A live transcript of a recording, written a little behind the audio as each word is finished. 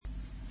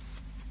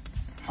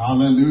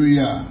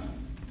Hallelujah.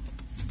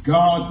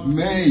 God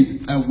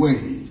made a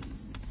way.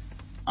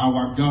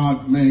 Our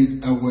God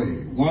made a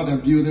way. What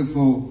a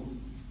beautiful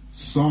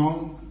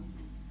song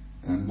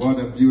and what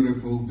a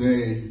beautiful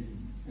day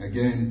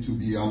again to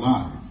be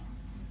alive.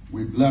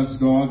 We bless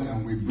God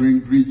and we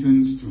bring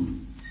greetings to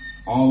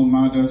all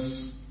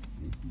mothers,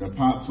 the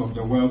parts of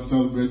the world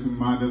celebrating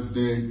Mother's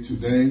Day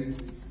today.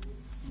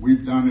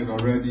 We've done it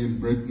already in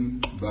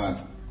Britain,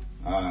 but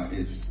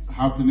it's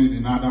happening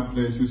in other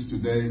places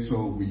today,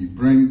 so we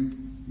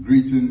bring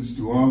greetings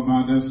to all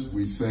mothers.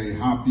 We say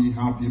happy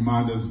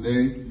Mother's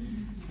Day,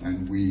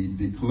 and we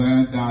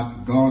declare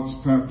that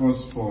God's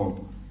purpose for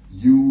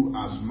you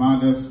as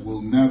mothers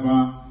will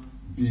never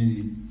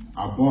be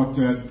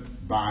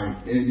aborted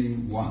by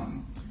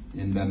anyone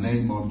in the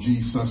name of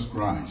Jesus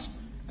Christ.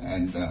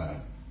 And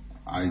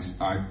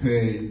I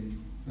pay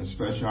a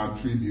special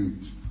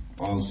tribute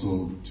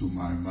also to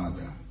my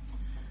mother.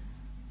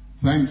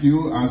 Thank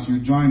you. As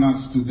you join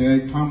us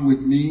today, come with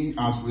me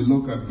as we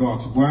look at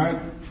God's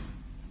Word.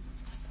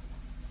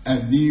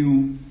 A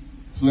new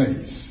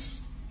place.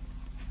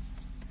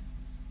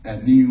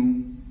 A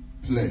new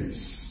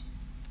place.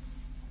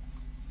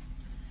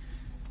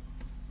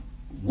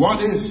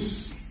 What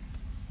is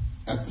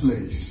a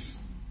place?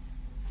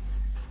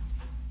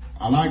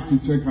 I like to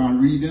take our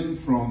reading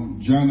from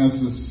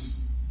Genesis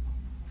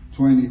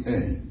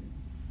 28,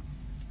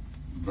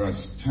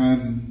 verse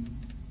 10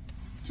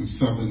 to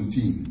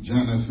 17.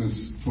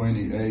 Genesis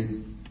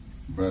 28,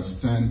 verse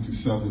 10 to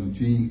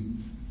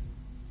 17,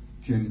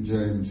 King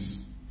James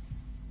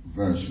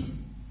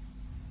Version.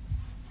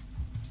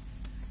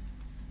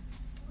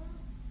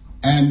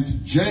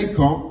 And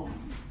Jacob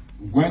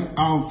went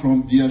out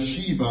from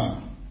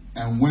Beersheba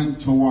and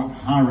went toward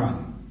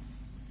Haran.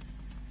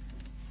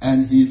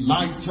 And he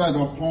lighted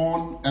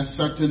upon a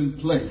certain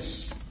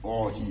place,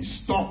 or he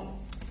stopped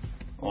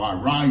or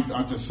arrived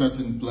at a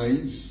certain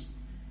place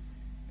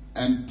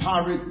and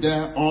tarried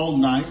there all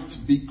night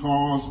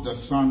because the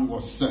sun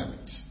was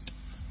set.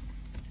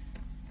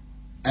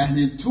 And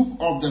he took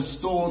of the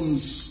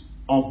stones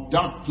of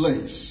that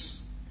place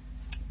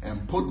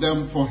and put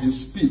them for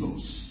his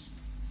pillows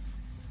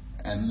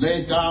and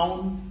lay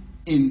down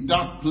in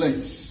that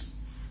place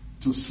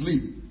to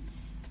sleep.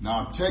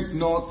 Now take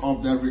note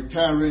of the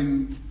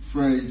recurring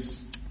phrase,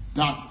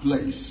 that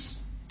place.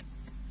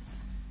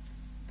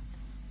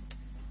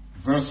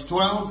 Verse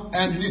 12,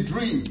 and he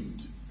dreamed,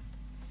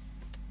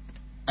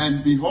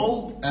 and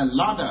behold, a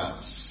ladder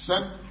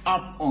set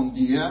up on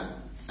the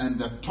air, and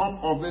the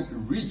top of it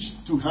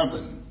reached to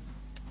heaven.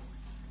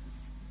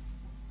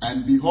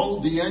 And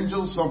behold, the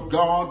angels of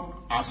God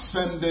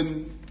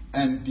ascending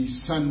and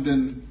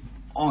descending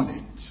on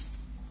it.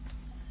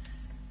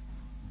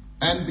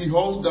 And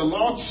behold, the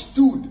Lord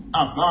stood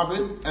above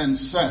it and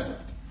said,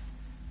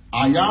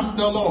 I am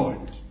the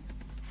Lord,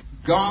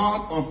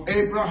 God of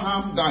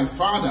Abraham thy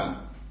father,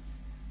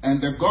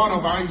 and the God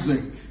of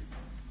Isaac.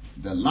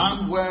 The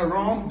land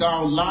whereon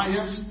thou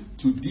liest,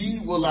 to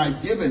thee will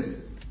I give it,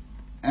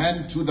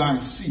 and to thy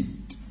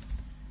seed.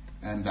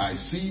 And thy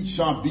seed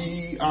shall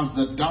be as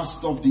the dust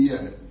of the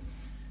earth,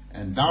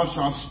 and thou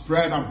shalt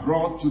spread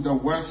abroad to the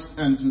west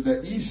and to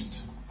the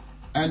east,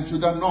 and to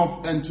the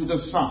north and to the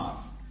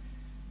south.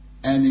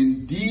 And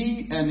in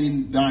thee and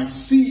in thy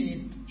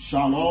seed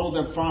shall all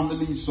the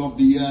families of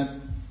the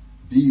earth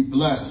be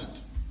blessed.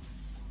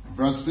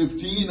 Verse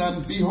 15,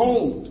 and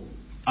behold,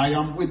 I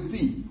am with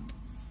thee,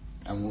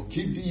 and will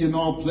keep thee in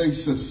all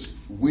places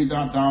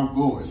whither thou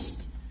goest,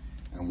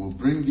 and will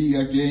bring thee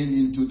again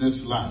into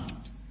this land.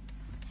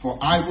 For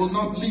I will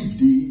not leave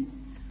thee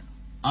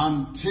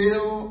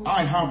until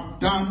I have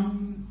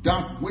done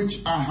that which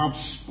I have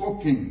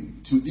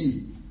spoken to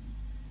thee.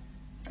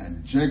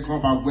 And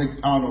Jacob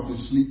awaked out of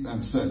his sleep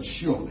and said,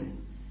 surely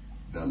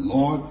the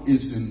Lord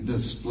is in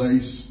this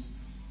place,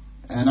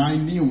 and I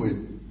knew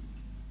it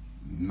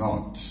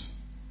not.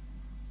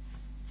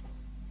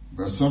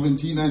 Verse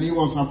 17, and he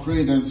was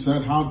afraid and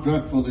said, how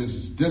dreadful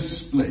is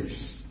this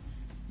place?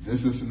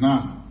 This is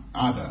none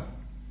other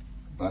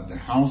but the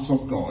house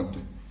of God,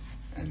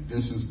 and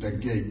this is the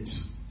gate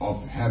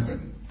of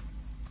heaven.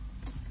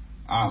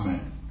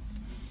 Amen.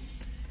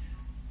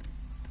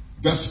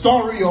 The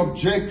story of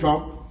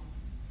Jacob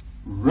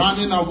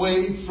running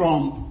away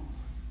from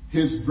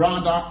his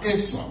brother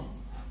Esau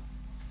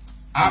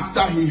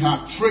after he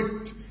had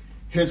tricked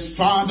his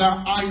father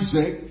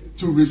Isaac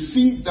to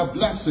receive the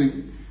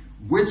blessing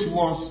which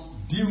was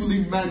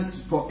duly meant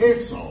for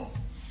Esau.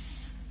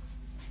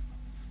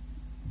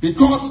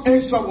 Because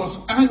Esau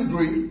was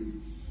angry,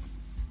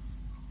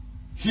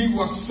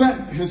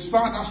 his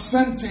father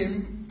sent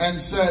him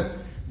and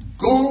said,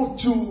 go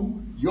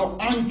to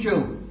your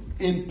uncle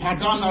in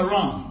Padan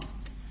Aram,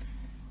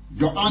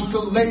 your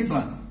uncle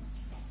Laban,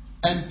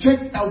 and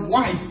take a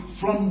wife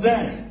from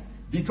there,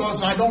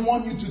 because I don't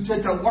want you to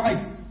take a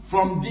wife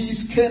from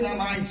these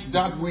Canaanites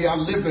that we are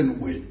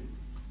living with.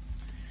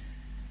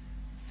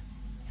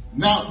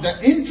 Now,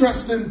 the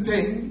interesting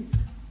thing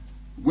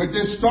with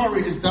this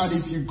story is that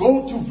if you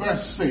go to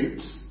verse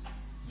 6,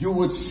 you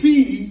would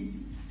see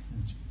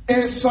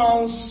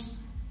Esau's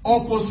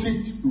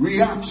opposite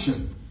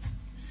reaction.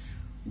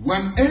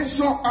 When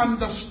Esau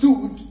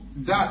understood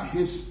that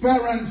his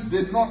parents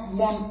did not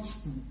want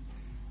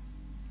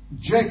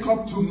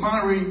Jacob to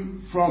marry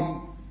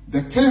from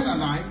the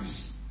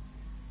Canaanites,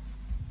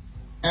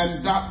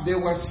 and that they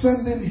were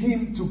sending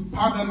him to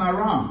Paddan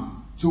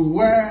Aram, to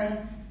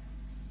where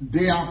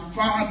their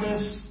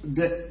fathers,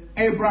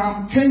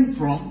 Abraham, came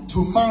from,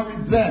 to marry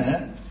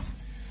there,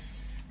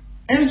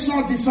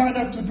 Esau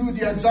decided to do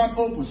the exact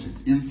opposite.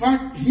 In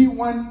fact, he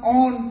went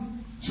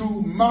on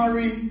to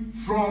marry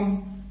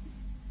from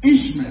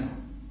Ishmael,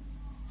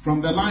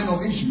 from the line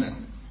of Ishmael.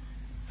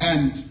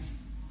 And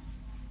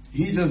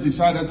he just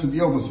decided to be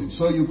opposite.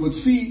 So you could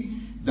see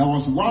there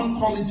was one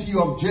quality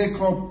of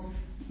Jacob,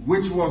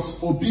 which was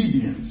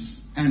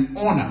obedience and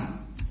honor.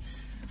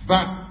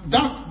 But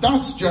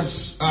that's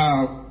just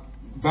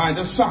by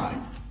the side.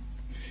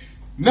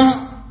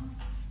 Now,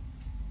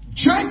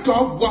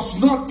 Jacob was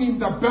not in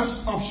the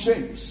best of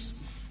shapes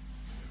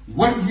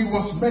when he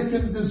was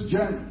making this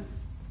journey.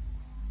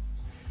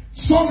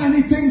 So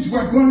many things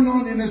were going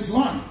on in his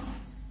life.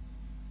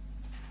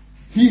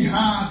 He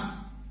had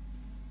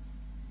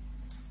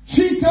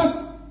cheated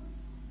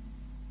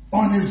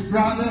on his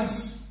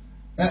brothers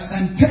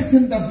and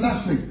taken the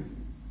blessing.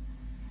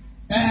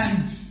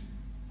 And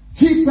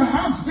he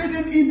perhaps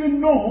didn't even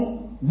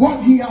know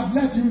what he had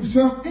let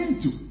himself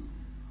into.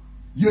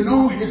 You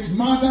know, his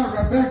mother,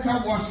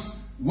 Rebecca, was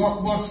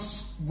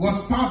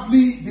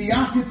partly the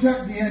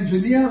architect, the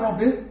engineer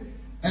of it,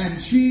 and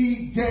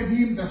she gave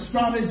him the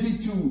strategy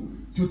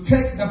to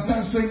take the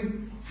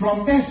blessing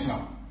from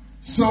Esau.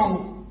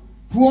 So,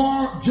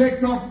 poor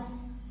Jacob,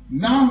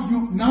 now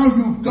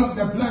you've got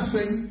the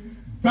blessing,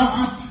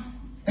 but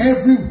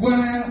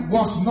everywhere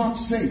was not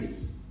safe.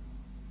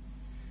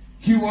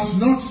 He was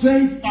not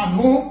safe at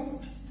home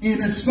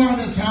in his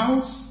father's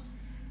house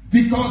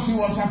because he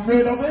was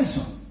afraid of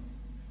Esau.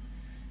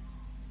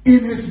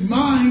 In his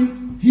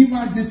mind, he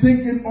might be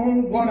thinking,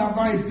 oh, what have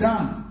I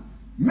done?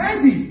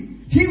 Maybe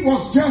he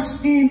was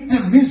just in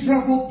a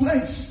miserable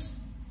place.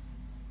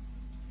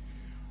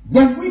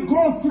 When we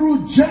go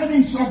through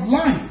journeys of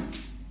life,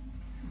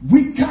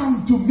 we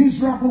come to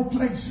miserable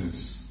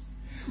places.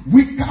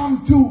 We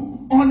come to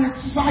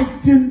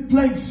unexciting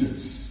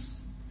places.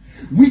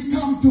 We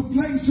come to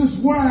places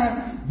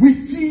where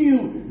we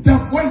feel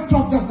the weight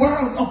of the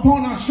world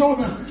upon our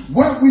shoulders,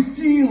 where we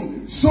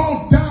feel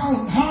so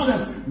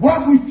downhearted,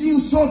 where we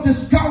feel so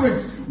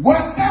discouraged,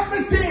 where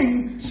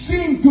everything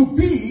seems to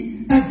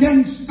be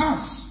against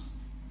us.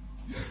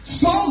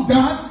 So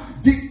that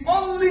the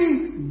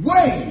only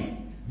way,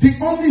 the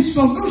only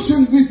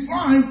solution we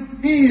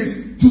find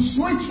is to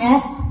switch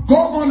off,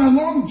 go on a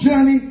long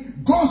journey,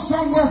 go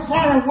somewhere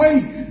far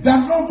away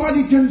that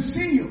nobody can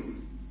see you.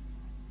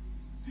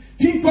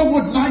 People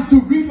would like to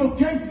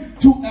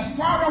relocate to a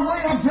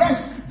faraway address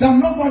that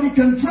nobody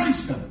can trace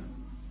them.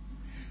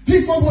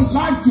 People would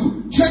like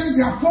to change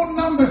their phone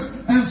numbers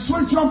and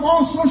switch off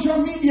all social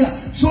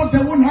media so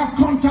they won't have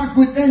contact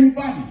with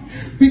anybody.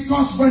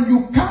 Because when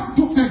you come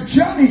to a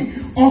journey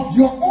of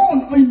your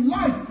own in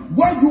life,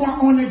 where you are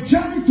on a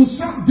journey to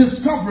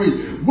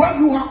self-discovery, where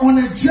you are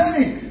on a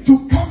journey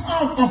to come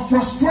out of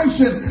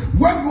frustration,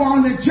 where you are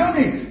on a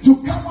journey to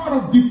come out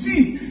of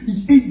defeat,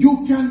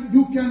 you can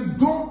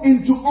go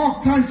into all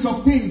kinds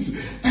of things.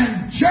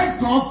 And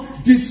Jacob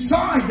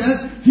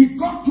decided, he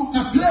got to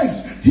a place,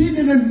 he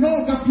didn't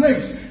know the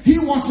place, he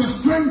was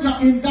a stranger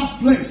in that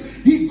place.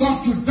 He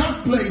got to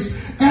that place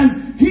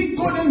and he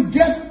couldn't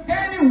get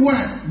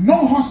anywhere.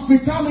 No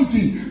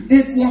hospitality.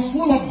 It was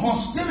full of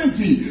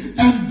hostility.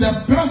 And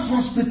the best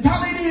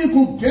hospitality he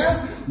could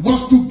get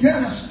was to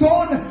get a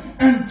stone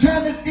and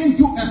turn it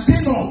into a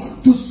pillow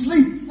to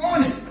sleep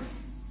on it.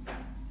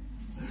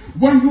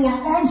 When you are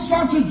on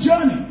such a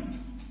journey,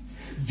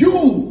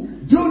 you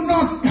do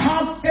not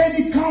have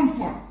any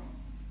comfort.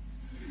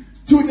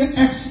 To the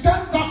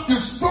extent that the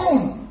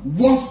stone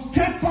was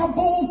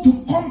capable to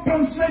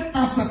compensate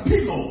as a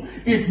pillow,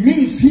 it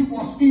means he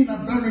was in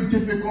a very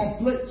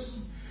difficult place.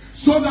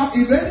 So that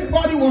if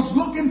anybody was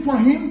looking for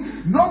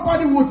him,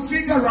 nobody would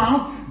figure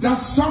out that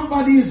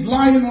somebody is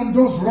lying on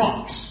those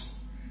rocks,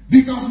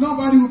 because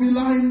nobody would be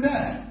lying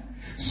there.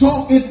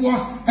 So it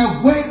was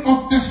a way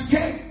of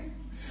escape.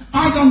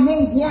 I don't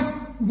know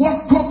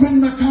what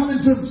coping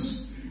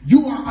mechanisms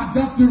you are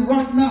adapting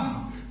right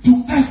now to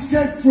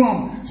escape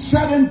from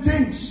certain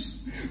things.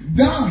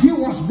 Now he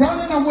was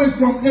running away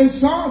from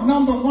Esau,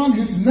 number one,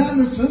 his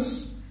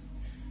nemesis.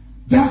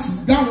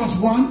 That was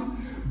one.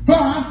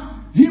 But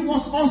he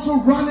was also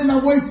running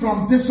away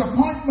from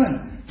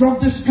disappointment, from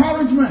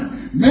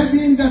discouragement. Maybe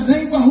in the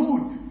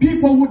neighborhood,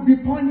 people would be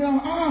pointing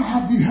out,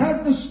 have you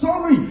heard the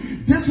story?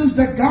 This is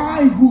the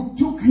guy who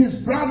took his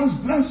brother's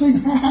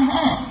blessing. Ha ha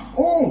ha.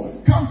 Oh,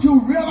 can't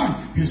you realize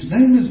his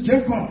name is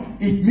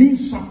Jacob? It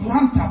means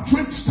supplanter,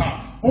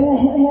 trickster.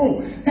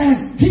 Oh,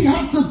 and he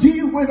had to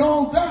deal with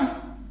all that.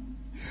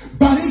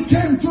 But he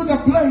came to the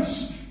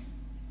place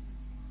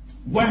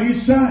where he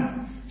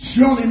said,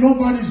 surely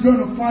nobody's going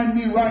to find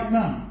me right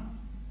now.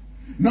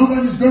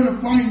 Nobody's going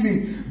to find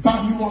me.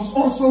 But he was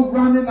also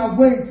running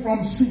away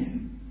from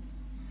sin.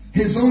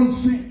 His own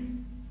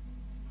sin.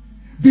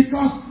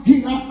 Because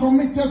he had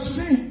committed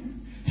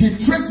sin.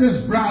 He tricked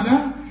his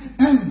brother,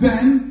 and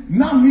then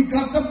now he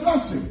got the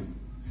blessing.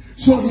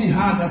 So he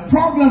had a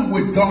problem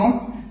with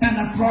God and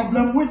a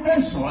problem with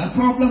Esau, a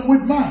problem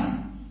with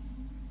man.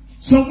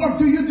 So what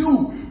do you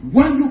do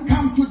when you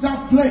come to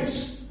that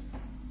place?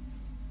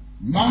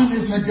 Man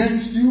is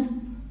against you,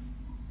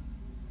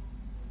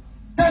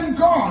 and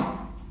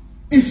God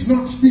is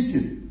not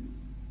speaking.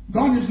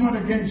 God is not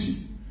against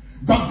you,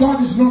 but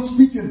God is not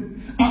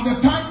speaking. At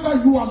the time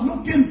that you are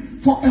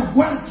looking for a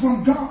word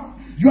from God,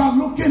 you are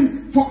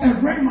looking for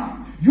a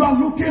rhema, you are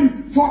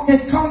looking for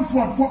a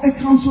comfort, for a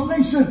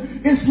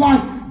consolation. It's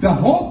like the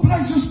whole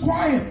place is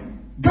quiet.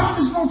 God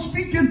is not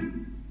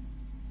speaking.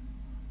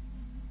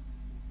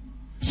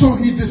 So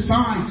he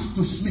decides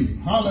to sleep.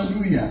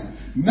 Hallelujah.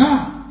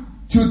 Now,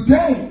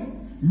 today,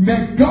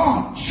 may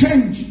God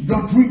change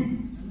your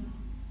dream.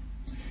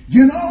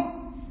 You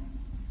know,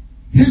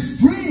 his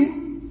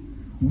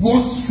dream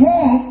was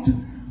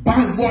formed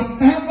by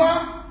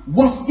whatever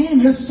was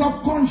in his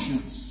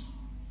subconscious.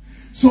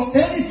 So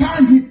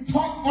anytime he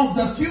thought of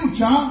the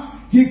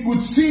future, he could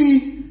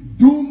see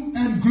doom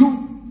and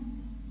gloom.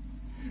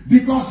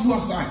 Because he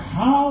was like,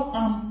 how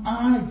am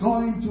I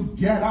going to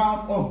get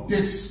out of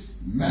this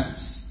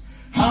mess?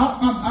 How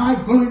am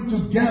I going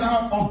to get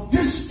out of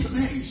this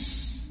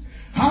place?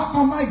 How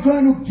am I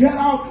going to get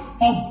out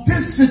of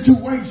this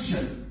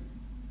situation?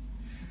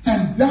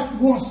 And that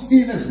was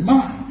in his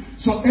mind.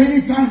 So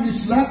anytime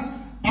he slept,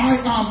 I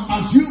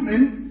am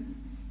assuming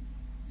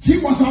he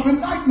was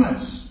having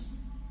nightmares.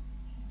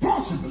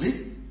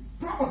 Possibly,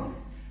 probably.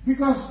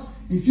 Because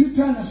if you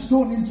turn a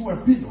stone into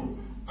a pillow,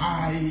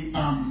 I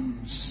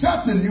am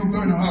certain you're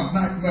going to have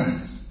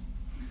nightmares.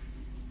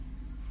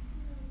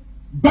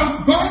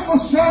 But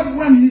Bible said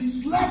when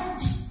he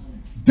slept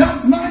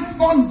that night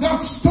on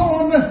that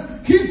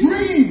stone, he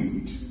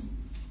dreamed.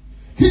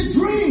 He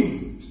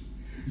dreamed.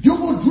 You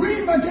will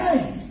dream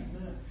again.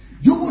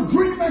 You will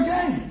dream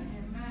again.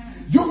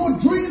 You will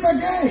dream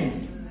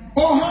again.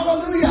 Oh,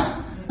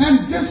 hallelujah.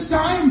 And this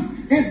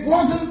time, it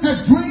wasn't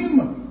a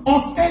dream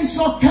of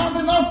Esau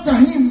coming after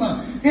him.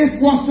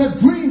 It was a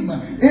dream.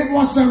 It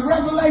was a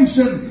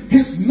revelation.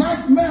 His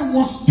nightmare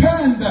was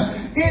turned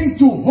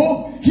into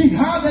hope. He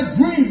had a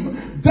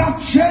dream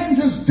that changed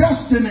his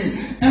destiny.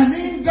 And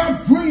in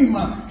that dream,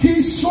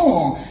 he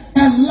saw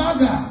a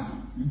ladder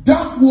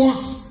that was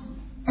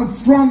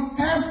from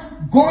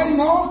earth going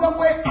all the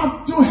way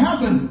up to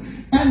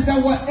heaven. And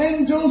there were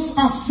angels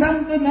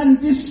ascending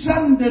and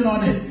descending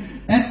on it.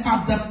 And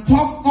at the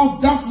top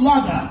of that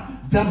ladder,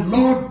 the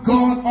Lord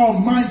God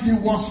Almighty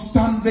was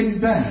standing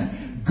there.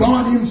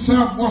 God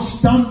himself was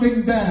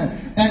standing there.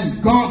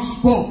 And God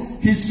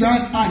spoke. He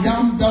said, I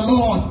am the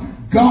Lord,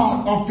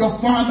 God of your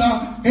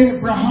father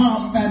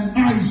Abraham and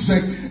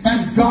Isaac.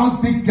 And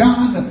God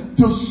began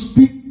to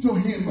speak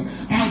to him.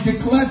 I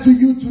declare to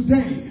you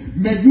today,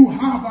 may you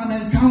have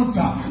an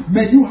encounter.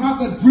 May you have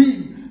a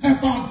dream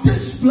about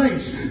this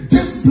place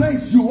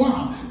you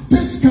are,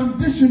 this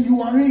condition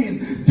you are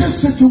in,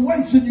 this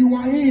situation you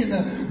are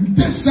in,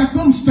 this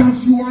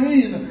circumstance you are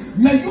in.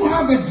 May you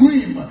have a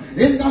dream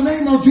in the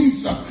name of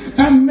Jesus,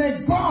 and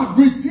may God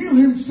reveal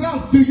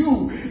himself to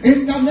you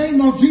in the name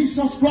of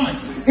Jesus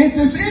Christ. It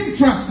is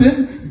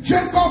interesting.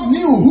 Jacob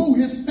knew who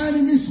his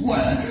enemies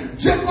were.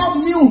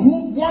 Jacob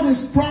knew what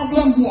his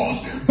problem was,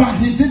 but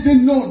he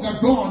didn't know the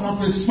God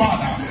of his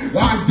father.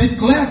 I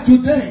declare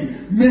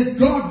today, may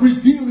God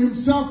reveal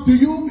himself to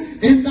you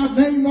in the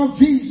name of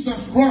Jesus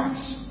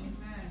Christ.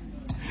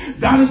 Amen.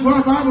 That is why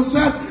the Bible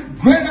said,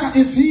 greater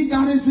is he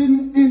that is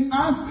in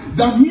us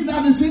than he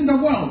that is in the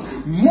world.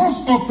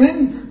 Most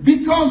often,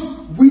 because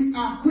we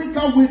are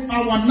quicker with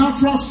our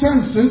natural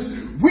senses,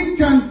 we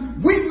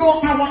know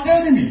our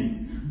enemy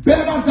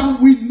better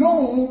than we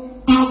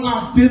know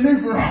our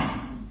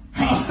deliverer.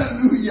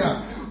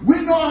 Hallelujah.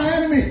 We know our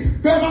enemy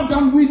better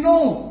than we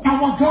know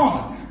our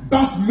God.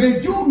 But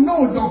may you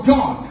know your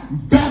God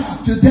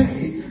better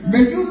today.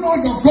 May you know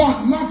your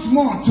God much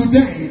more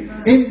today.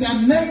 In the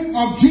name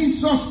of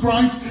Jesus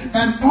Christ,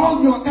 and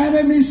all your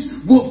enemies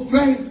will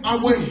fade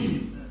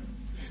away.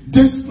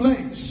 This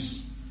place.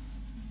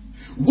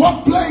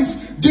 What place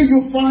do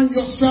you find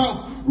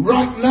yourself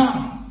right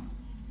now?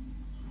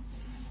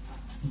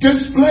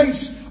 This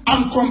place,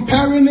 I'm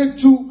comparing it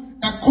to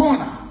a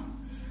corner.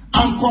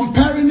 I'm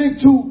comparing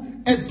it to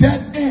a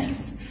dead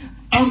end.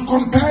 I'm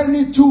comparing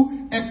it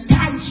to a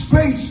tight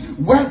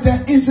space where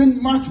there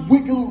isn't much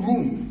wiggle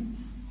room.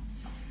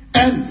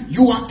 And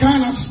you are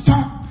kind of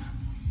stuck.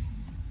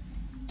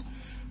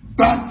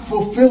 But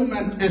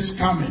fulfillment is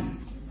coming.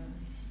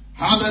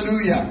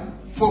 Hallelujah.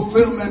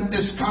 Fulfillment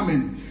is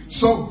coming.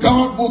 So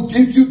God will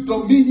give you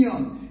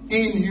dominion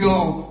in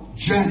your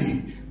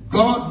journey.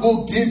 God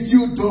will give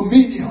you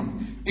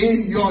dominion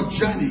in your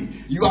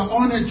journey. You are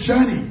on a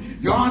journey.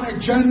 You're on a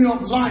journey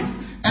of life.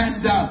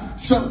 And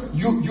so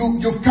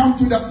you've come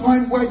to the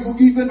point where you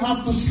even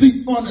have to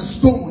sleep on a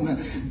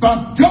stone.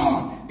 But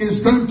God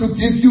is going to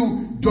give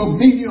you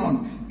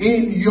dominion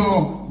in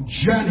your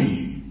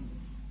journey.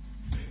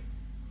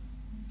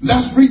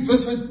 Let's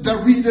revisit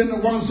the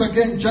reading once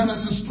again.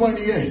 Genesis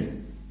 28.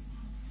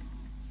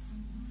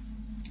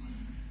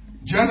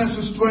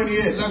 Genesis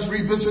 28. Let's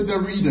revisit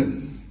the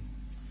reading.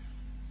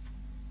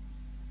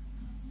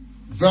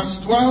 Verse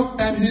 12.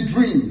 And he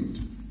dreamed,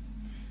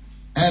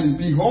 and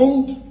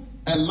behold,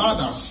 a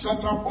ladder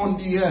set up on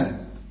the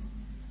air,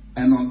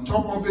 and on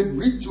top of it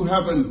reached to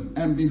heaven.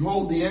 And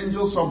behold, the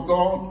angels of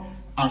God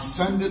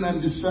ascending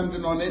and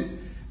descending on it.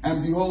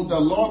 And behold, the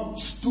Lord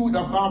stood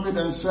above it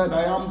and said,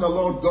 I am the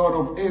Lord God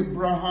of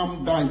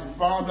Abraham thy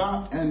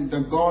father, and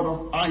the God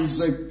of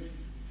Isaac.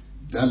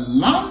 The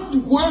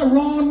land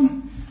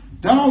whereon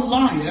thou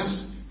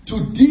liest,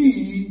 to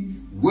thee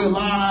will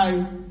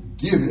I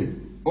give it.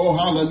 Oh,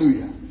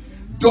 hallelujah.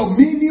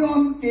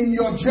 Dominion in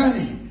your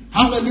journey.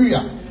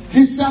 Hallelujah.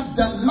 He said,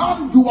 the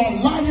land you are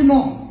lying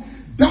on,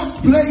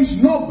 that place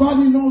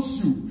nobody knows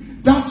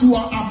you, that you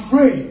are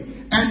afraid,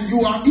 and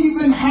you are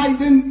even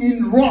hiding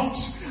in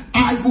rocks,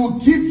 I will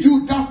give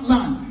you that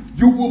land.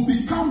 You will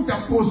become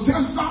the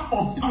possessor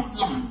of that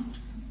land.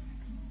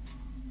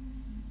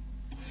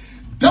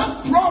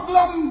 That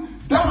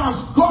problem that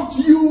has got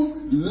you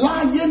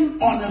lying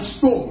on a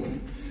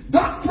stone,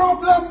 that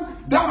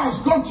problem that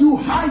has got you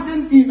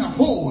hiding in a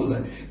hole,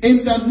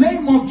 in the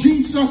name of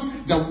Jesus,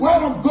 the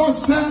word of God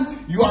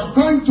said you are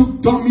going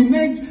to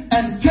dominate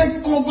and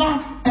take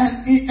over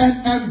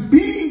and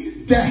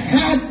be the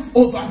head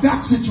over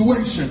that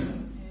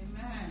situation.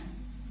 Amen.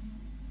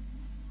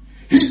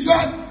 He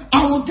said,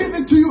 I will give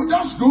it to you.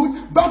 That's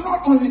good. But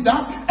not only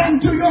that,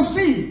 and to your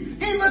seed.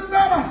 Even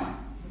better.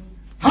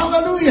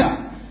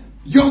 Hallelujah.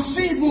 Your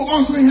seed will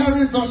also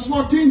inherit. Verse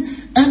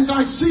 14. And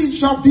thy seed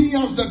shall be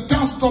as the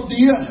dust of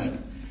the earth.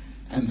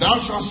 And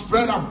thou shalt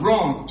spread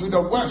abroad to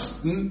the west,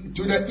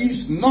 to the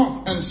east,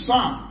 north, and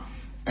south.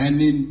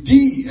 And in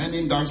thee and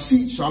in thy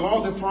seed shall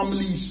all the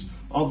families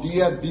of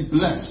the earth be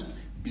blessed.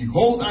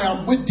 Behold, I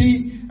am with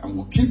thee, and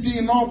will keep thee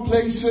in all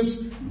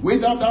places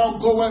whither thou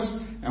goest,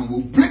 and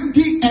will bring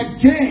thee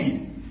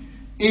again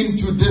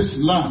into this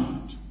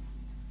land.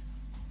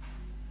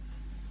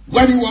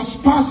 When he was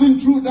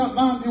passing through that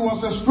land, he was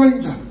a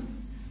stranger.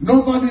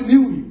 Nobody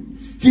knew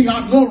him. He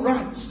had no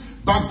rights.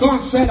 But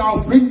God said,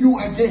 I'll bring you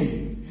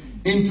again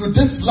into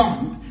this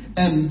land,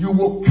 and you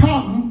will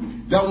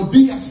come. There will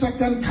be a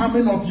second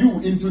coming of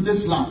you into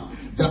this land.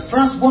 The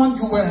first one,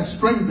 you were a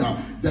stranger.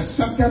 The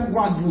second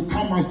one, you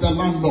come as the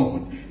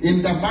landlord.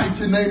 In the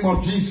mighty name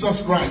of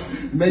Jesus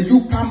Christ, may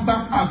you come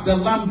back as the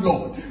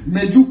landlord.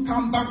 May you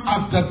come back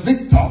as the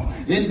victor.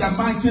 In the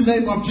mighty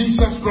name of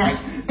Jesus Christ.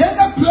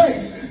 Any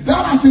place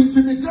that has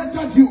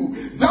intimidated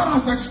you, that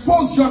has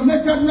exposed your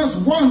nakedness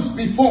once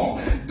before,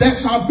 there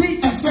shall be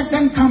a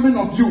second coming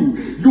of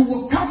you. You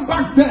will come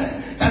back there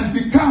and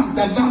become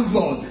the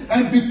landlord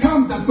and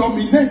become the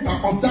dominator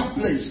of that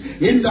place.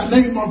 In the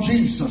name of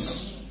Jesus.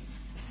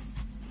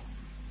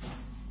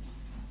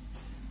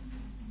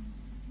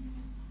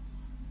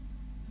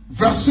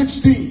 Verse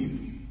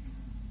 16.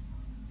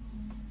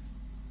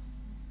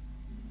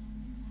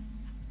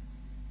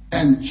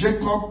 And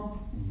Jacob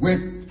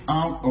waked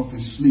out of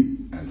his sleep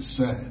and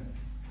said,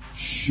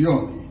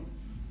 surely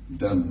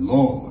the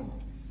Lord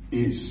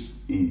is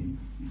in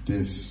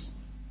this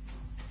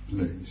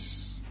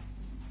place.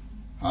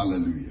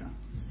 Hallelujah.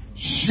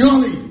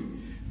 Surely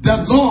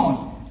the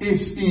Lord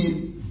is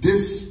in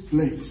this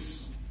place.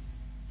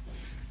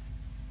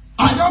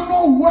 I don't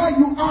know where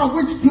you are,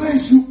 which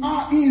place you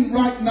are in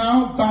right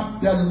now,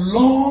 but the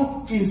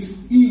Lord is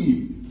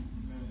in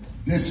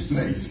this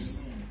place.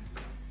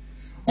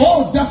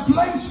 Oh, the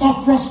place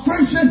of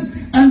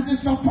frustration and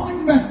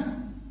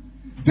disappointment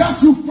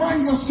that you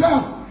find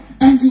yourself,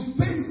 and you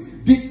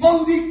think the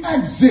only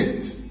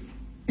exit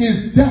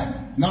is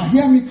death. Now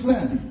hear me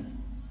clearly.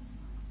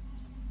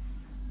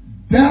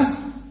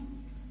 Death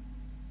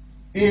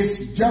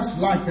is just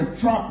like a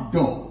trap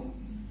door.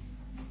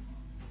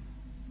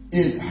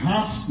 It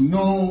has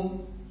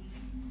no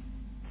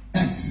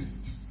exit.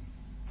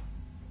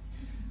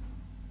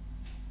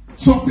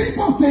 So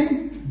people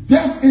think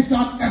death is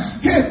an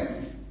escape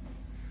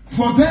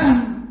for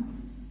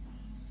them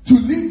to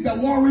leave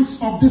the worries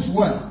of this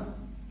world.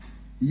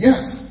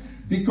 Yes,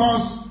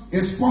 because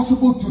it's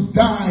possible to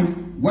die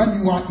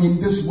when you are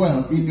in this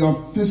world, in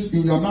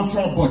your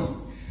natural body.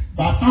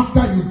 But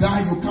after you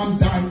die, you can't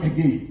die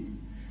again.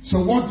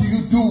 So what do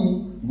you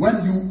do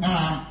when you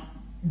are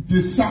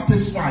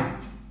dissatisfied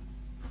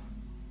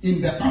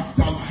in the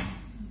afterlife?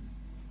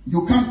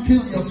 You can't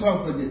kill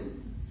yourself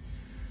again.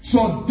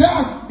 So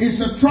death is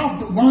a trap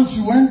that once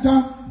you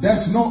enter,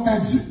 there's no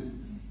exit.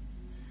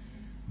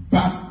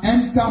 But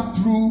enter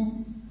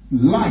through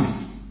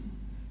life.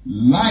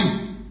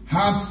 Life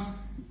has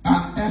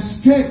an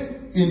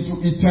escape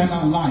into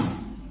eternal life.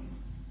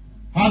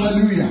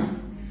 Hallelujah.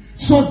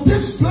 So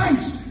this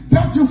place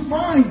that you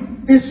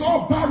find is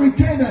all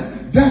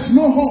barricaded. There's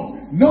no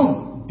hope.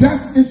 No,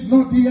 death is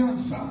not the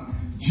answer.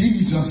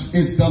 Jesus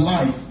is the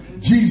life.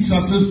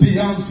 Jesus is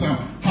the answer.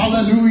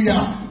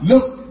 Hallelujah.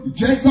 Look,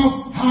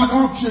 Jacob had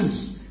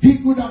options.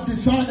 He could have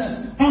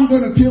decided, I'm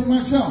going to kill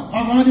myself.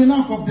 I've had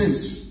enough of this.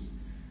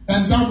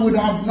 And that would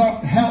have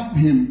not helped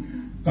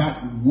him.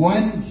 But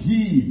when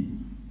he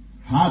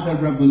had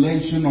a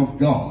revelation of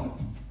God,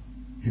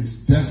 his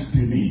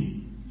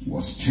destiny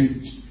was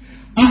changed.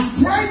 I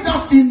pray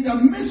that in the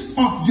midst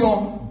of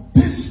your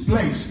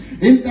displace,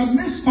 in the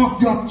midst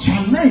of your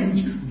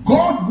challenge,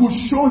 God will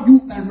show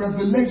you a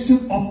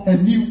revelation of a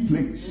new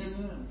place.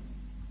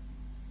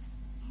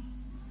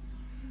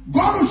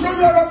 God will show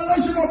you a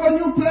revelation of a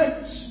new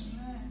place.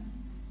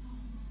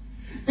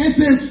 It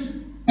is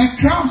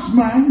a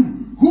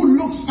craftsman who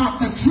looks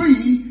at a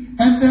tree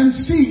and then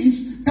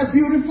sees a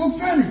beautiful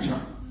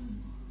furniture.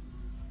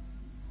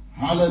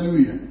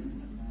 Hallelujah.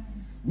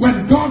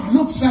 When God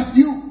looks at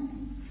you,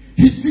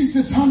 he sees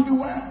his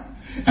handiwork.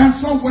 And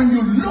so when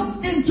you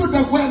look into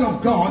the Word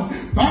of God,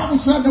 the Bible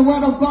said the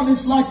Word of God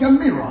is like a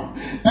mirror.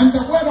 And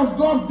the Word of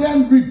God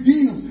then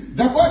reveals.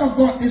 The Word of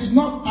God is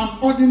not an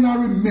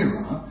ordinary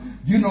mirror,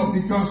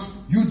 because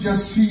you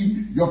just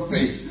see your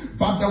face.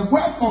 But the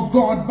Word of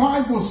God,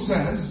 Bible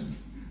says,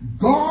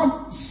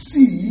 God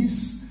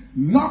sees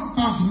not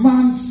as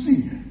man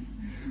seeth.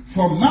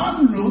 For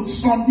man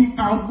looks on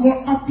the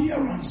outward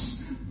appearance,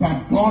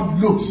 but God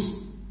looks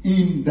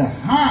in the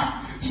heart.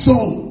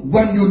 So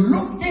when you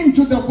look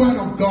into the Word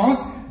of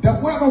God, the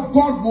Word of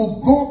God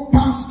will go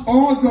past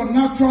all your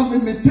natural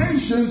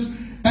limitations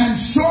and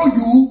show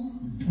you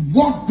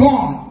what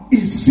God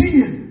is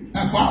seeing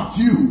about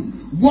you,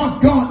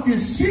 what God is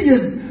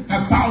seeing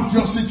about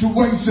your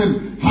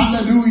situation.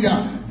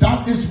 Hallelujah.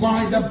 That is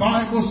why the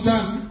Bible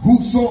says,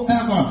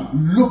 whosoever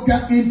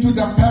looketh into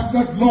the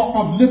perfect law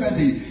of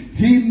liberty,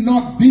 he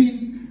not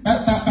being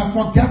a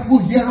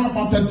forgetful hearer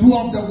but the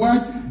doer of the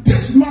word,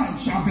 this man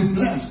shall be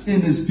blessed in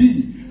his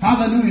deed.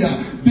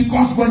 Hallelujah.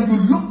 Because when you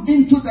look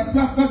into the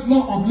perfect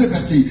law of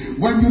liberty,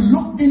 when you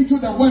look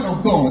into the Word of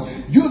God,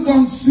 you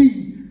don't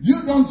see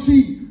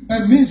a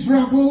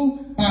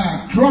miserable,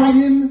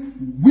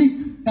 crying,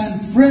 weak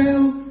and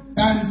frail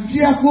and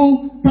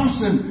fearful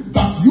person,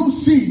 but you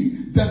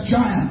see the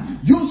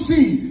giant. You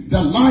see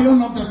the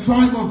Lion of the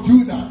tribe of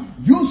Judah.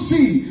 You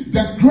see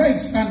the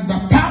grace and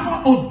the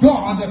power of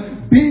God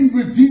being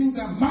revealed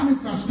and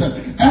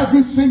manifested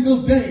every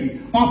single day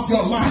of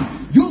your life.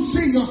 You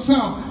see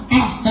yourself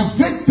as a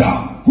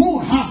victor who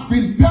has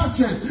been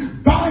purchased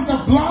by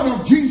the blood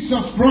of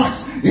Jesus Christ.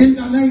 In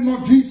the name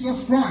of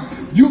Jesus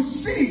Christ, you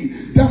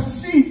see the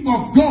seed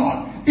of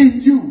God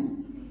in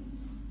you.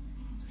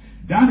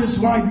 That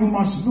is why you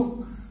must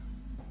look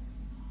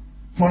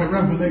for a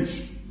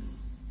revelation.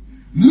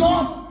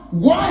 Lord,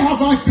 why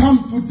have I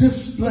come to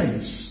this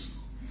place?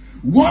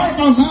 Why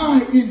am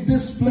I in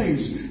this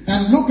place?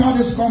 And look at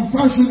his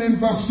confession in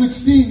verse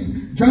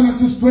 16,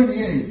 Genesis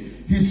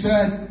 28. He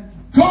said,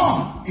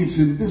 God is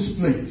in this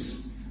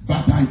place,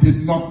 but I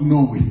did not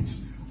know it.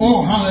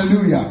 Oh,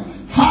 hallelujah.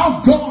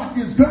 How God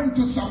is going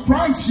to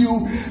surprise you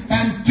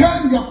and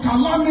turn your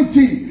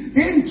calamity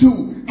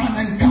into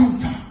an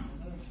encounter.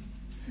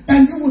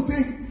 And you will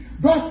think,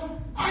 but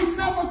I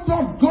never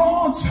thought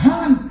God's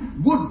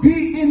hand would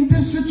be in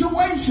this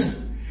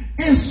situation.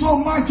 It's so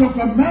much of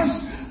a mess.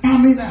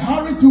 I'm in a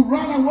hurry to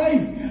run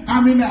away.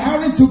 I'm in a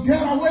hurry to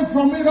get away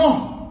from it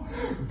all.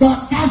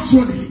 But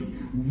actually,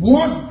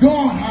 what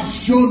God has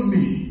shown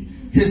me,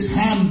 his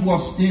hand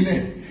was in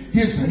it.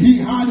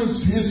 He had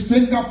his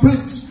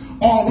fingerprints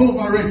all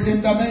over it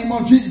in the name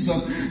of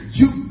Jesus.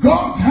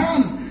 God's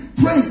hand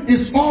print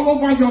is all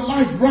over your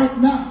life right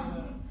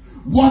now.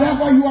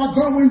 Whatever you are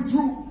going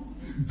through,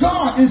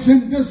 God is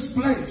in this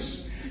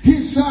place.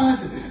 He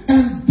said,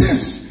 and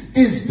this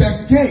is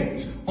the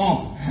gate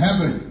of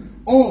heaven.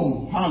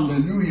 Oh,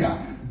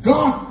 hallelujah.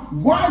 God,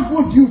 why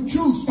would you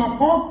choose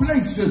of all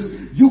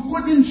places? You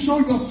couldn't show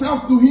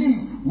yourself to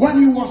him when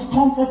he was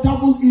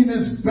comfortable in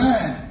his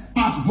bed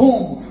at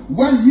home,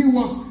 when he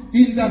was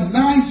in the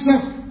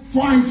nicest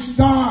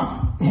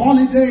 5-star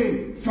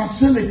holiday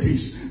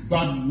facilities.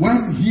 But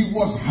when he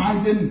was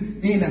hiding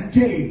in a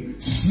cave,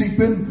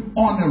 sleeping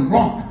on a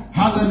rock,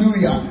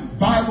 hallelujah.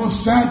 Bible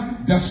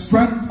said the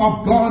strength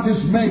of God is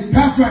made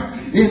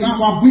perfect in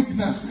our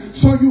weakness.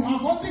 So you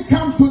have only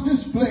come to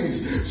this place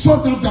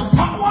so that the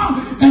power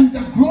and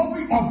the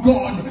glory of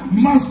God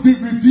must be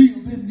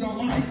revealed in your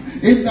life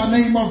in the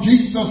name of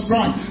Jesus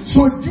Christ.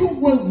 So you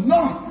will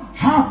not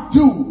have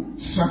to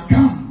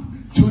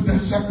succumb to the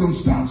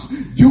circumstance.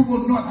 You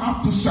will not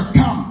have to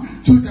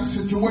succumb to the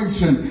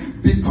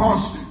situation,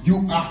 because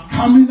you are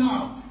coming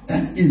out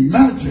and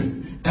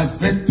emerging a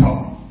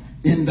victor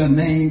in the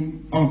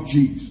name of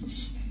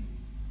Jesus.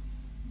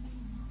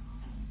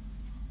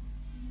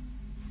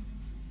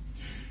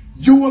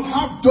 You will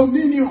have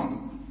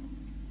dominion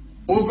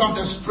over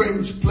the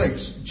strange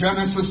place.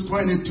 Genesis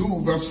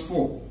 22 verse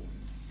 4.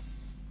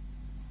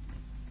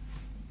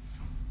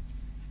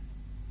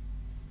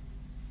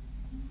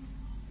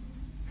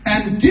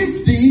 And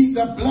give thee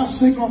the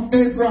blessing of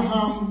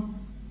Abraham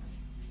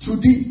to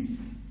thee,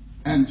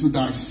 and to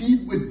thy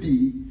seed with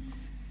thee,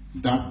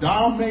 that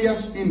thou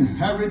mayest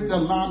inherit the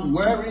land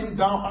wherein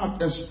thou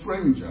art a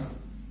stranger,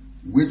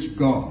 which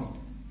God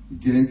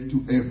gave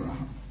to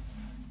Abraham.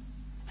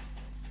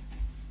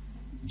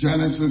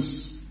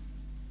 Genesis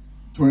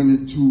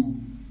 22,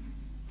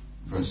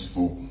 verse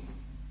 4.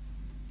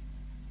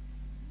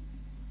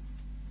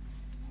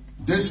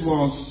 This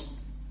was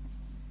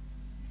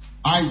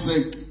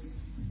Isaac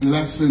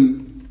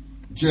blessing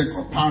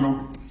Jacob. Part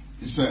of it.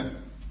 He said,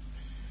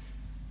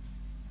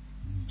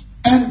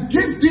 and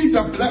give thee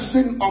the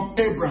blessing of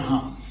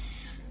Abraham,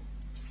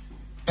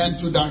 and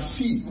to thy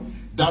seed,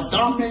 that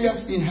thou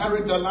mayest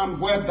inherit the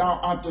land where thou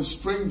art a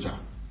stranger.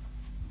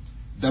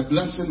 The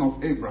blessing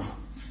of Abraham.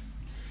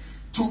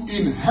 To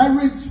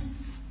inherit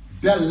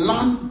the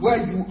land where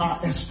you are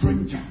a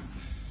stranger.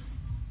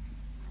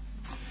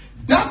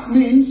 That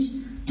means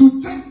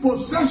to take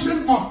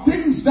possession of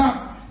things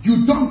that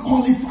you don't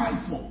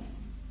qualify for.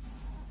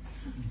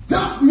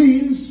 That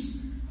means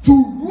to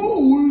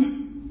rule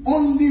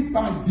only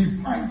by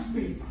divine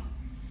favor.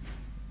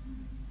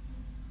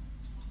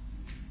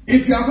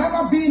 If you have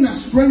ever been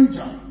a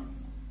stranger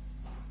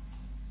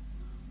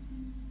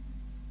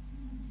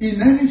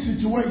in any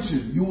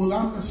situation, you will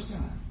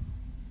understand.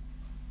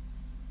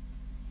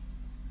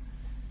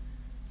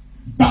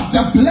 But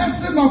the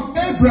blessing of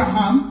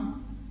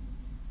Abraham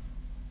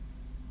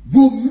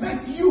will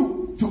make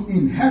you to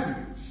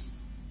inherit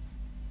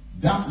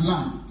that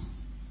land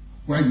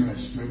where you are a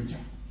stranger.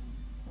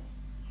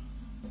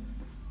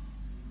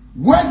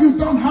 Where you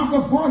don't have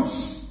a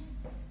voice.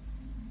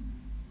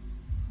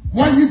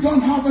 Where you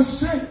don't have a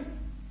say.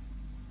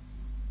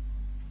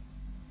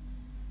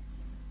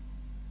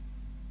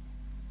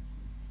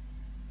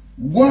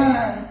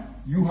 Where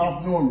you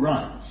have no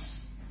rights.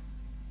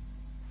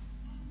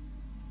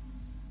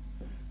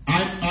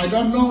 I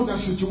don't know the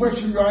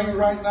situation you are in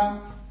right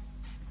now,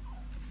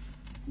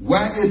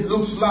 where it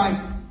looks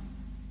like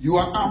you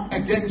are up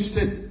against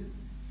it.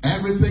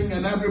 Everything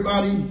and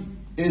everybody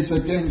is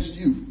against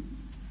you.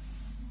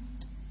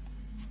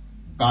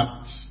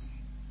 But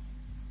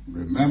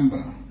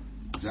remember,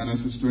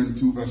 Genesis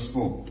 22 verse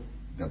 4,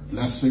 the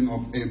blessing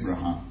of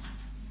Abraham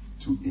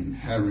to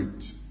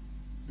inherit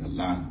the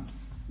land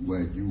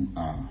where you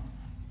are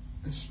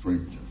a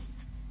stranger.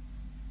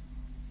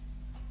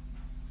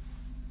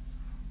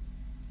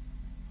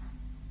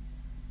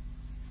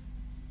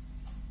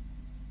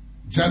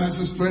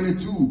 Genesis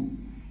 22,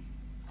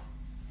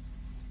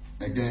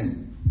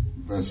 again,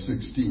 verse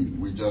 16,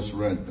 we just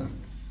read that.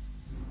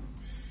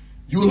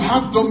 You'll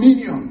have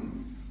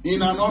dominion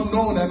in an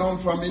unknown and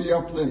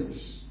unfamiliar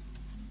place.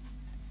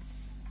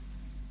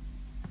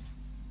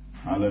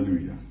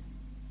 Hallelujah.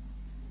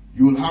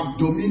 You'll have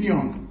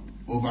dominion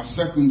over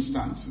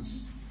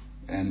circumstances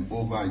and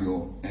over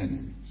your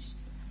enemies.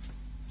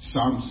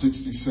 Psalm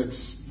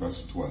 66,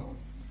 verse 12.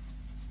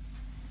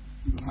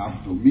 You'll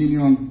have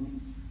dominion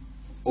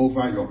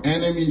over your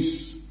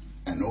enemies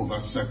and over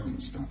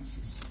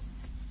circumstances.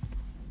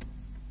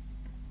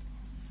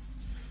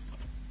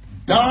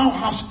 Thou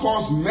hast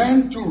caused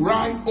men to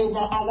ride over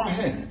our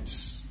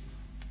heads.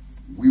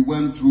 We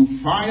went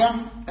through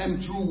fire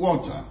and through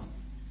water,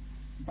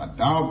 but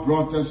thou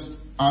broughtest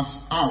us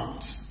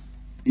out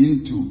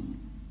into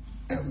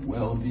a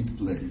wealthy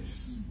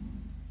place.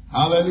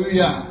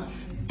 Hallelujah.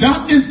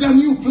 That is the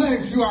new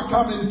place you are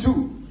coming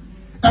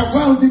to. A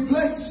wealthy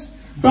place.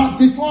 But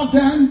before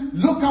then,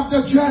 look at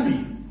the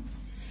journey.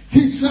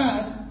 He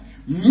said,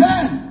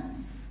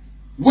 men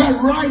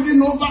were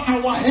riding over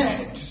our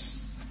heads.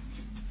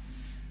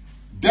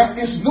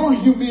 There is no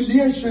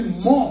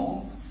humiliation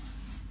more.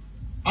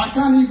 I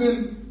can't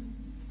even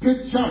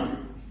picture it.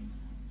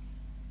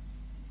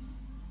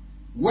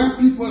 Where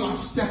people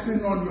are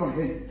stepping on your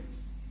head.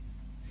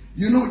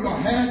 You know,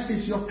 your head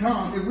is your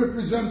crown. It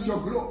represents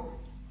your glory.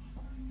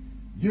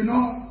 You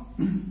know,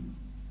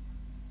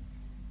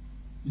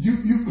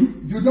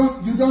 you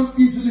don't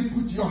easily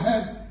put your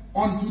head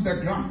onto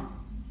the ground.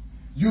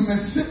 You may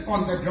sit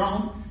on the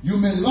ground. You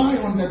may lie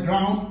on the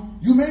ground.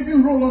 You may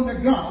even roll on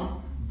the ground.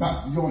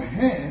 But your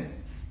head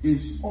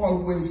is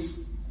always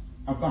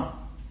above.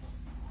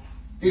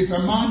 If a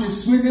man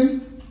is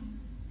swimming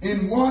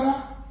in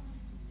water,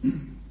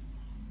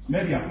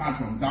 maybe apart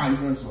from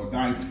divers or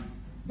diving,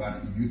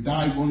 but you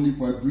dive only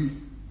for a brief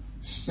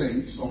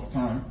space of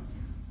time.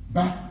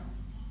 But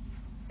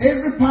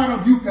every part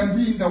of you can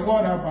be in the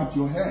water, but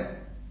your head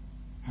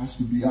has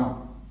to be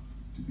out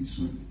to be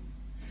swimming.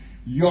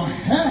 Your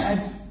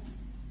head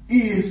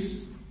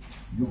is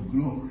your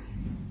glory.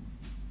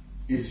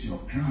 It's your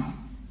crown.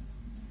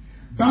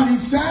 But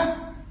he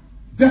said,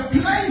 the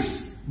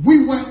place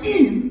we were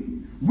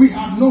in, we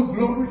had no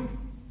glory.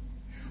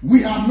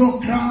 We had no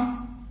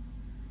crown.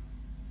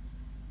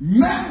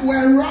 Men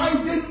were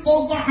riding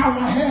over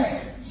our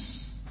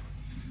heads.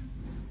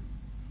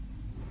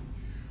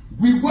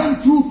 We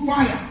went through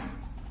fire.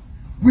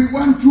 We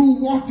went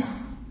through water.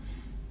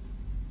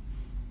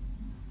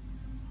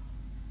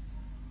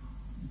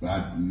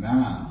 But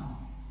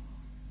now,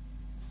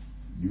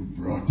 you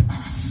brought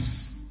us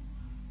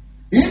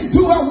into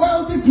a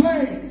wealthy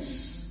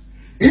place,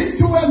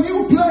 into a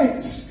new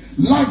place,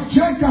 like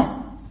Jacob.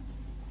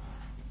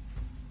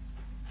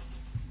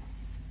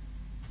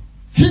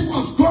 He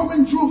was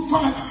going through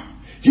fire.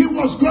 He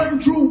was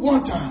going through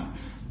water.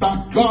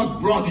 But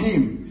God brought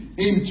him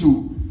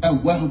into a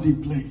wealthy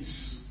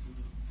place.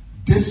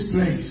 This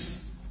place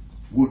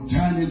will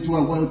turn into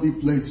a wealthy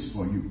place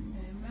for you.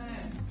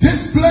 Amen.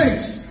 This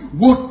place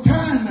will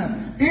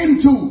turn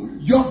into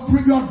your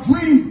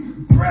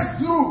dream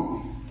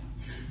breakthrough.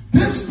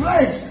 This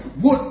place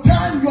will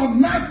turn your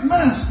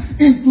nightmares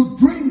into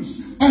dreams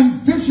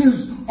and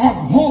visions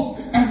of hope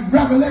and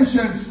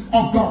revelations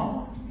of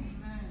God.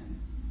 Amen.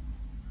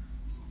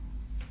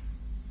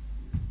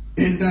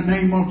 In the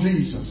name of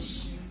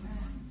Jesus. Amen.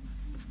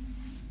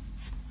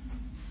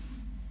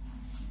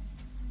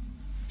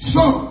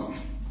 So,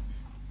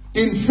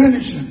 in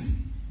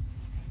finishing,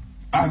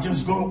 I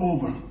just go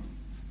over.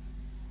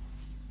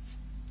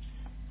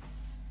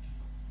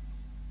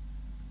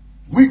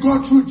 We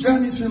go through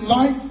journeys in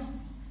life,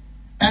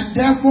 and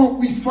therefore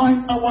we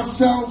find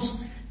ourselves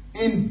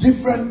in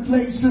different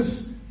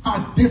places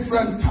at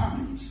different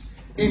times,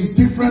 in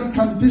different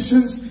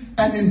conditions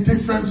and in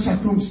different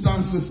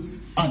circumstances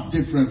at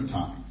different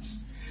times.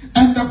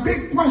 And the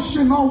big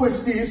question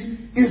always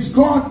is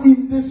God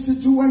in this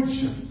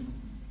situation?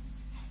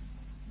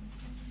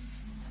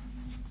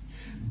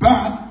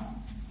 But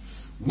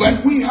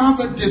when we have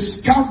a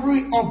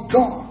discovery of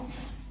God,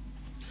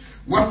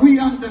 when we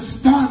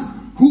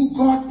understand who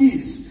God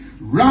is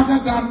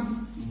rather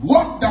than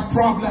what the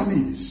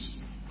problem is,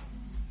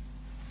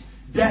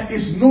 there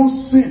is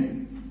no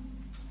sin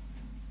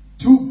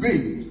too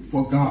big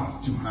for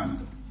God to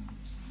handle.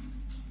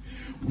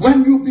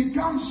 When you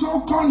become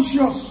so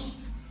conscious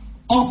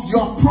of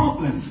your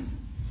problem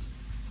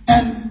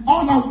and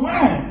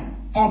unaware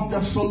of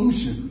the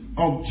solution,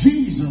 of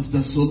Jesus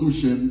the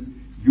solution,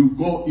 you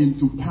go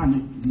into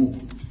panic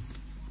mode.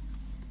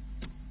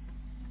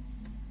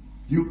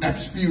 You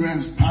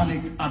experience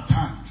panic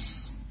attacks.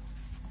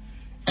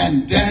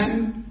 And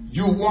then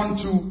you want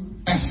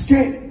to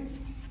escape.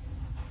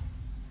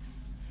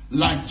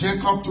 Like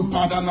Jacob to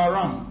Padan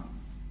Aram.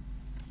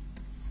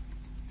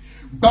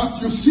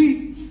 But you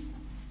see,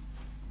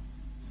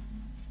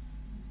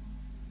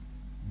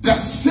 the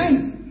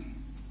sin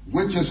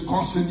which is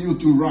causing you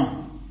to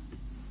run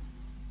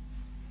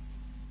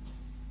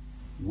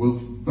will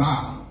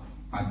bow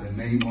at the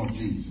name of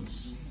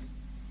Jesus.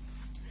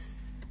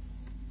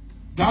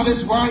 That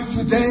is why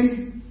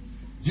today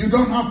you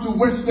don't have to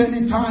waste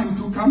any time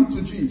to come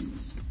to Jesus.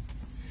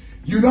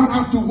 You don't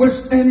have to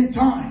waste any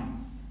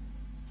time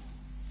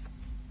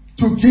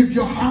to give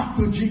your heart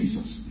to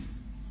Jesus.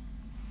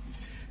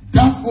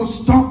 That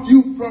will stop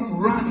you from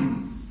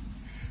running.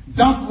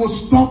 That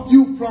will stop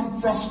you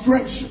from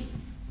frustration.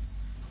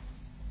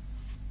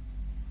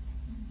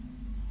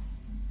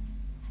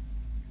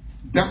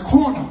 The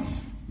corner,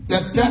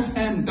 the dead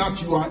end that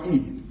you are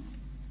in,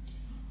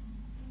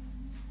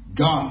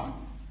 God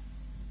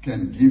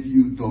can give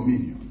you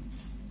dominion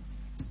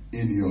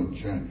in your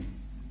journey.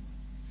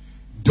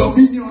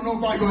 Dominion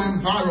over your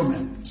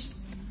environment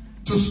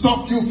to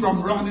stop you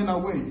from running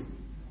away.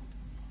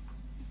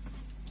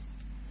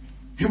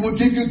 He will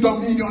give you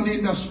dominion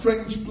in a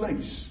strange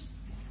place.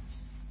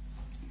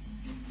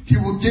 He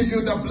will give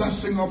you the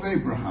blessing of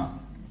Abraham.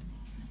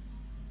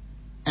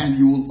 And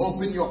he will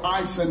open your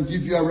eyes and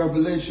give you a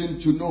revelation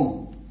to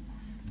know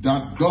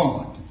that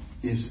God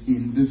is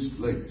in this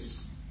place.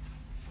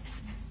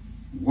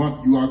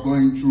 What you are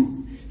going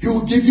through. He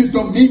will give you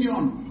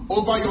dominion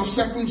over your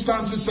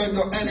circumstances and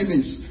your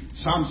enemies.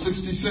 Psalm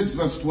 66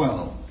 verse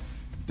 12.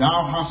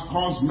 Thou hast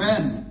caused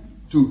men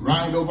to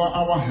ride over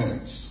our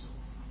heads.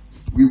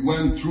 We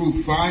went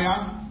through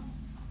fire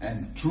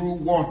and through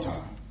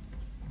water,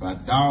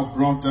 but thou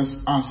broughtest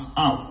us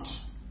out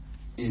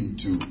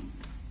into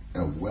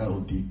a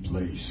wealthy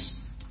place.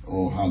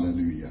 Oh,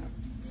 hallelujah.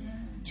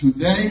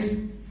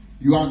 Today,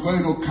 you are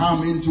going to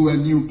come into a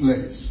new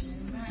place.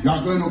 You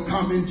are going to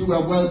come into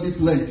a wealthy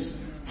place.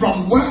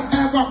 From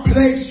wherever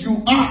place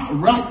you are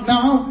right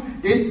now,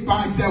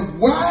 by the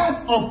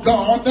word of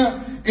God,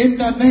 in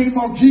the name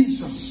of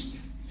Jesus,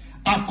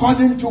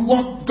 according to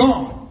what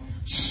God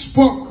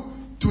spoke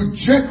to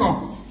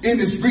Jacob in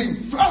his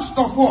dream. First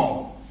of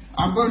all,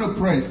 I'm going to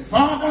pray.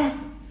 Father,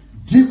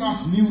 give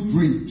us new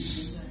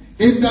dreams.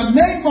 In the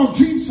name of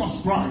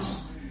Jesus Christ,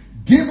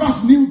 give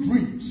us new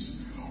dreams.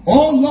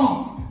 Oh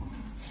Lord,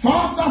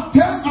 Father,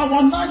 turn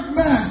our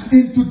nightmares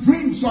into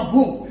dreams of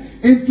hope,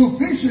 into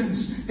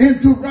visions,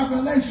 into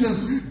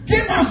revelations.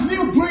 Give us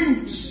new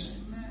dreams.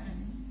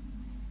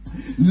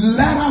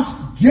 Let us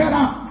get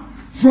up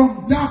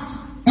from that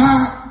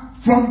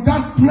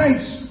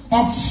place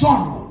of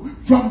sorrow,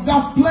 from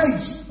that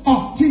place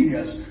of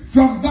tears,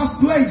 from that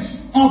place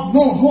of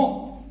no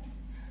hope,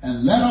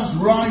 and let us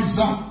rise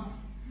up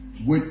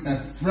with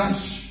a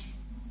fresh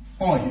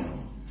oil,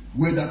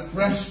 with a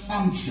fresh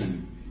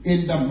unction,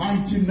 in the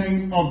mighty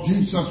name of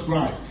Jesus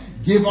Christ.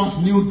 Give us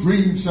new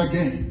dreams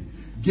again.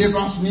 Give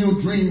us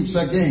new dreams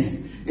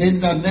again.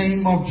 In the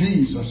name of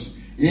Jesus.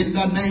 In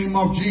the name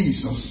of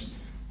Jesus.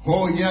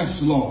 Oh yes,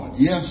 Lord.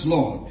 Yes,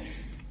 Lord.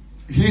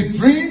 He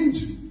dreamed,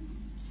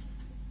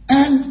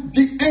 and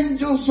the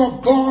angels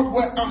of God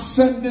were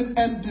ascending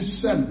and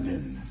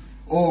descending.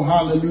 Oh,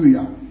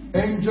 hallelujah.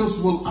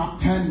 Angels will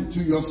attend to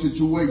your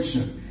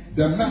situation.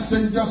 the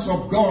messengers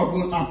of God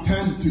will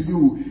attend to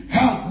you.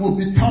 Help will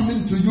be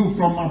coming to you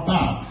from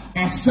above,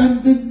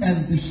 ascending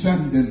and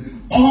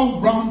descending, all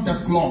round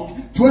the clock,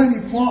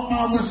 24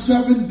 hours,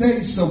 7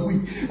 days a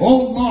week.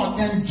 Oh Lord,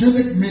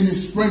 angelic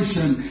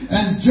ministration,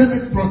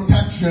 angelic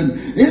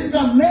protection. In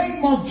the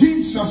name of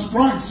Jesus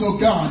Christ, oh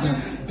God,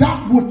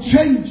 that would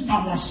change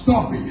our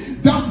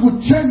story. That would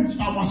change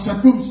our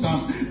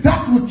circumstance.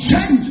 That would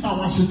change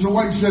our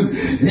situation.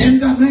 In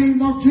the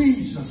name of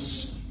Jesus.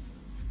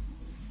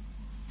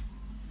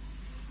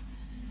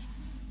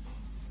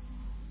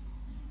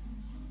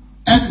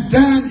 And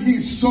then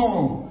he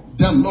saw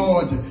the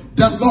Lord.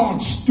 The Lord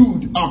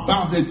stood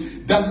above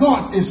it. The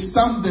Lord is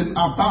standing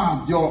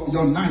above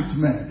your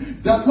nightmare.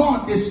 The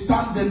Lord is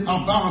standing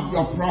above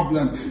your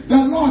problem.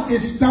 The Lord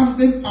is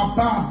standing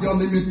above your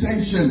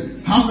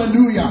limitation.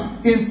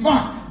 Hallelujah. In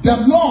fact,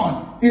 the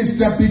Lord is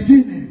the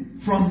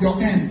beginning from your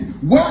end.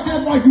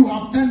 Wherever you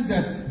have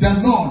ended, the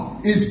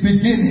Lord is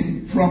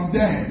beginning from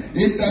there.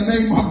 In the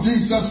name of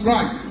Jesus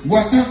Christ.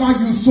 Wherever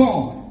you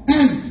saw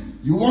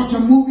end. You watch a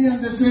movie and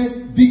they say,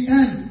 the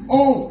end.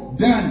 Oh,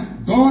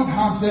 then God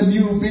has a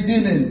new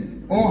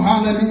beginning. Oh,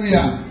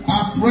 hallelujah.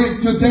 I pray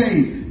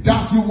today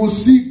that you will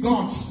see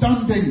God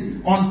standing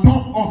on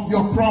top of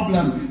your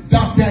problem.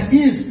 That there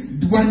is,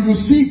 when you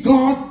see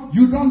God,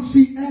 you don't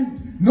see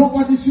end.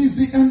 Nobody sees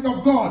the end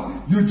of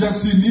God. You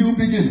just see new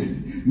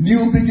beginning.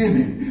 New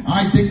beginning.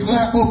 I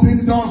declare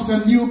open doors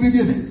and new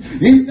beginnings.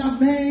 In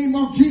the name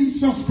of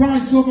Jesus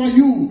Christ over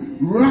you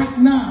right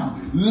now.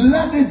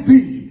 Let it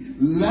be.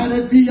 Let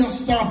it be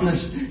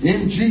established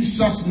in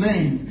Jesus'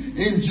 name.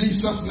 In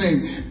Jesus'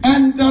 name.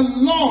 And the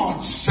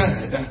Lord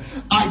said,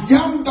 I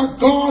am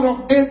the God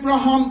of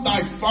Abraham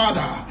thy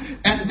father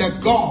and the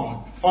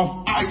God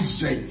of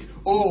Isaac.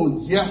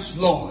 Oh, yes,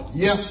 Lord.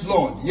 Yes,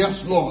 Lord. Yes,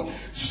 Lord.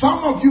 Some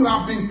of you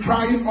have been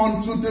crying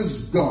unto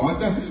this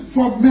God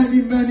for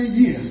many, many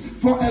years.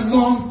 For a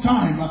long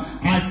time.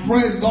 I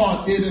pray,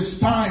 Lord, it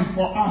is time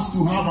for us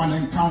to have an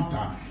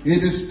encounter. It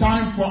is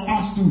time for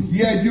us to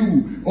hear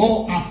you.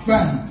 Oh,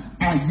 affirm.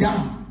 I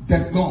am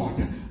the God.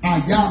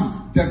 I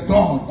am the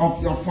God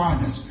of your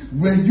fathers.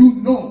 When you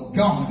know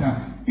God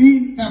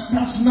in a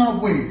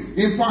personal way.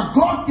 If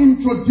God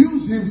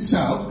introduced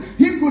himself,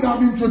 he could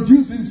have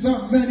introduced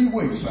himself many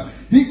ways.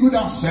 He could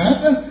have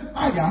said,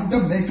 I am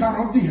the maker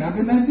of the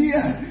heaven and the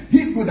earth.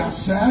 He could have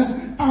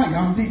said, I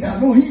am the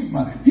Elohim.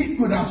 He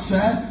could have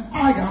said,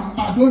 I am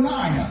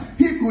Adonai.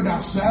 He could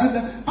have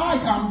said,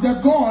 I am the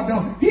God.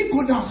 He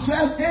could have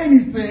said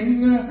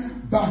anything.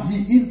 But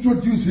he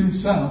introduced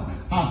himself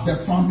as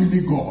the family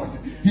God.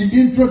 He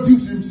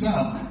introduced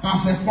himself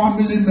as a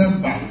family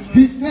member.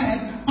 He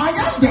said, I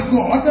am the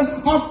God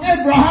of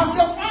Abraham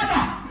your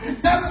father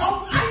and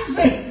of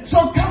Isaac.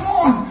 So come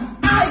on,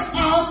 I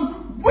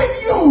am with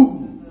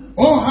you.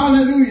 Oh,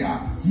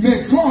 hallelujah.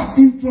 May God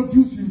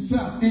introduce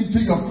himself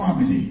into your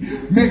family.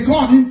 May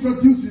God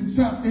introduce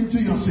himself into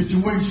your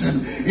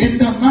situation.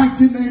 In the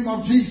mighty name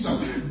of Jesus.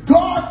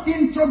 God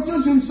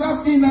introduce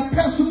himself in a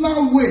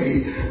personal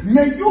way.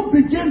 May you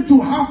begin to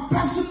have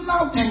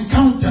personal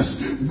encounters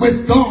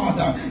with God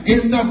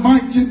in the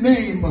mighty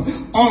name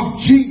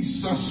of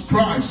Jesus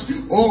Christ.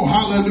 Oh,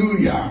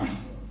 hallelujah.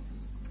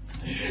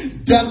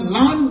 The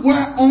land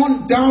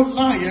whereon thou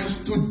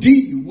liest, to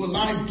thee will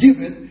I give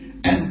it,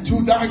 and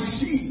to thy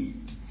seed.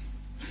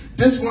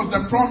 This was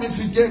the promise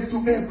he gave to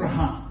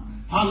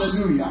Abraham.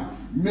 Hallelujah.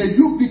 May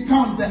you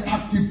become the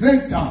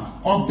activator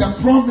of the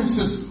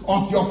promises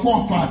of your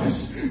forefathers.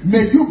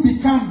 May you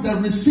become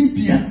the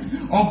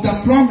recipient of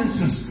the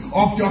promises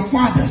of your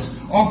fathers,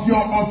 of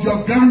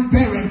your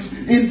grandparents,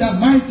 in the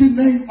mighty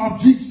name of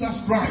Jesus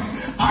Christ.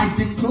 I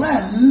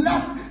declare,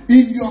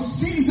 in your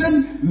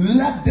season,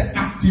 let the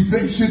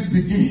activation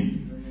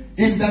begin.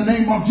 In the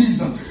name of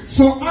Jesus.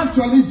 So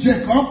actually,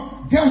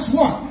 Jacob, guess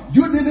what?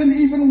 You didn't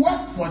even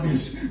work for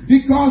this,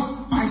 because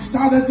I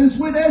started this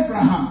with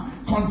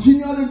Abraham,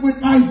 continued it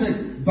with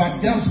Isaac, but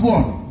guess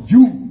what?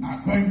 You are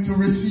going to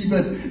receive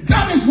it.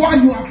 That is why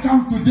you have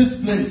come to this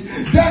place.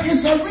 There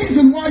is a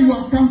reason why you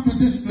have come to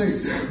this place,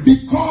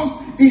 because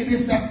it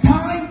is a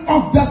time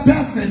of the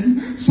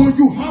birthing, so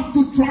you have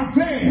to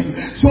travail.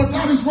 So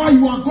that is why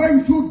you are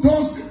going through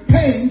those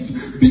pains,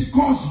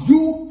 because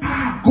you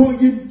are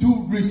going to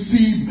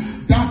receive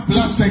that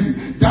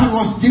blessing that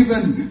was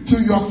given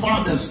to your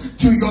fathers,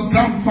 to your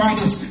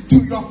grandfathers, to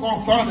your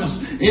forefathers,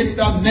 in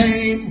the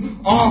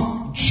name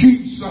of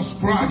Jesus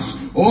Christ.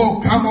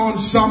 Oh, come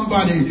on,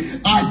 somebody.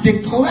 I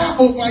declare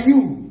over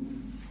you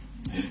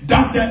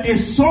that there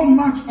is so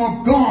much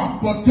of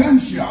God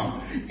potential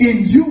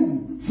in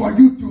you for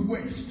you to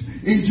waste.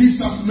 In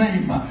Jesus'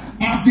 name,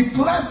 I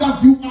declare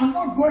that you are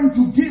not going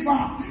to give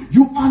up.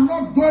 You are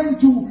not going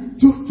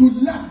to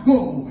let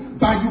go,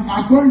 but you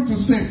are going to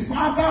say,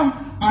 Father,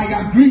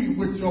 I agree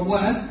with your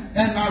word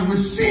and I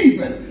receive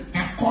it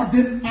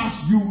according as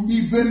you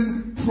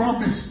even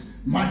promised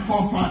my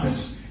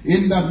forefathers,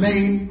 in the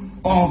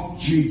name of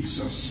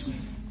Jesus.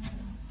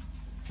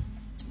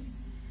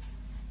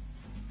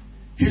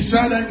 He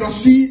said, and your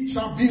seed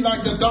shall be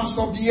like the dust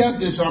of the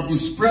earth. They shall be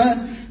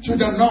spread to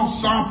the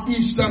north, south,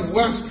 east, and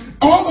west,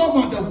 all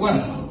over the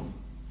world.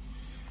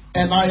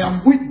 And I am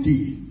with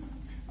thee.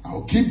 I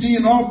will keep thee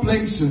in all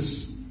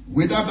places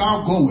whither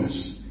thou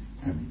goest,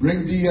 and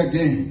bring thee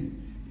again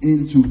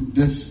into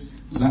this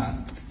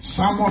land.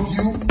 Some of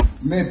you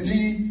may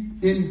be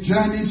in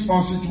journeys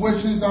or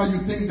situations that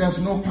you think there's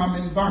no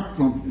coming back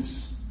from this.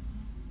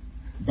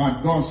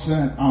 But God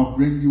said, I'll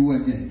bring you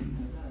again.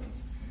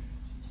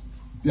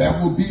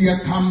 There will be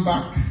a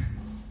comeback.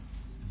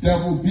 There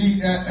will be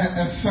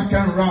a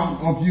second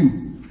round of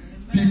you.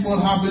 People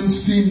haven't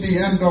seen the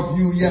end of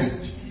you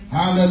yet.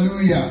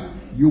 Hallelujah.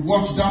 You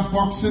watched that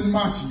boxing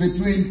match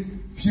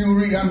between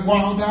Fury and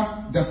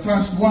Wilder, the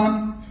first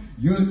one.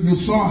 You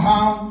saw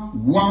how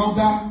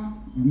Wilder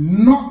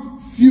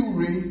knocked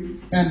Fury,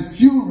 and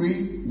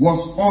Fury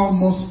was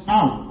almost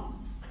out.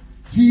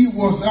 He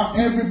was out.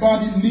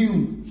 Everybody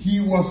knew he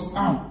was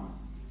out.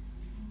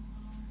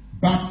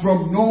 But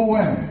from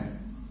nowhere,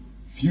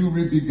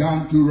 Fury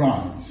began to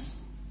rise.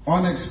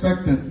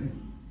 Unexpectedly.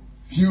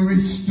 Fury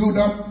stood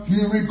up.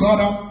 Fury got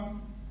up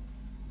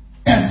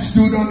and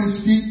stood on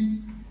his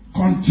feet,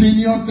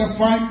 continued the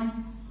fight.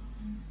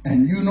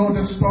 And you know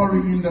the story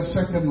in the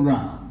second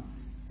round.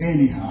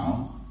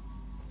 Anyhow,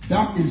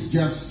 that is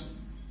just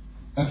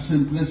a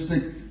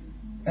simplistic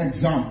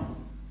example.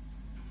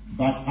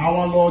 But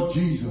our Lord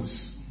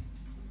Jesus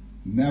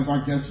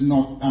never gets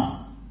knocked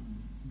out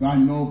by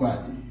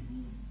nobody.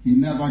 He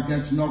never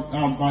gets knocked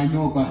out by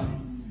nobody.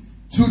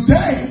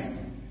 Today,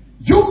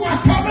 you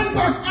are coming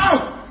back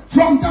out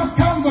from that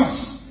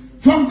canvas,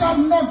 from that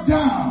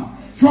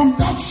knockdown, from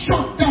that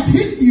shock that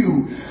hit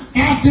you.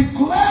 I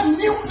declare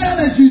new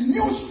energy,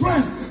 new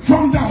strength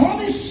from the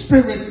Holy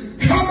Spirit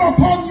come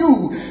upon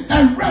you.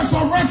 A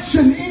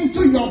resurrection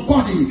into your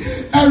body,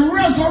 a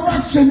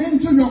resurrection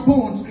into your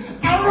bones.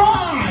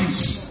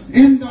 Arise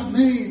in the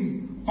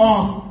name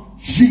of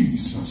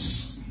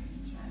Jesus.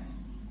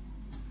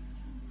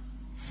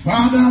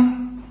 Father,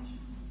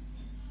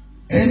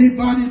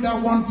 anybody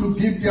that wants to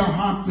give their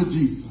heart to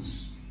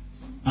Jesus,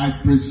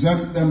 I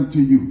present them to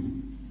you.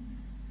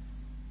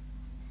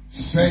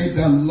 Say,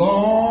 the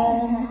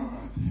Lord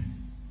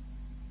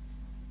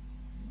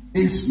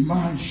is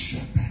my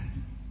shepherd.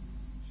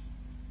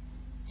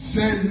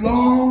 Say,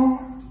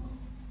 Lord,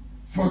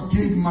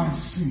 forgive my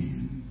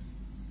sin.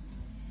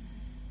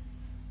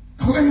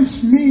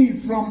 Cleanse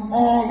me from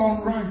all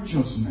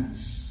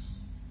unrighteousness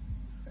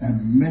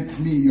and make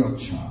me your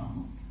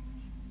child.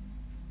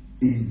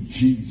 In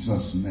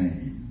Jesus'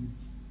 name.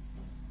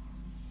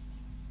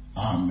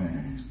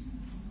 Amen.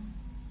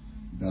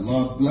 The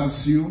Lord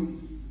bless you.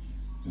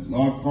 The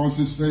Lord cause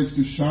his face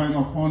to shine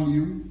upon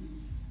you.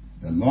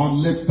 The Lord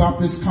lift up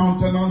his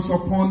countenance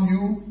upon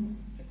you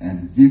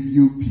and give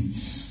you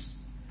peace.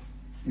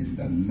 In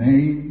the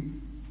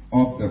name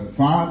of the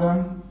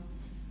Father,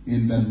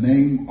 in the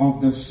name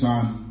of the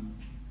Son,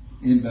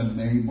 in the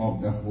name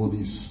of the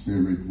Holy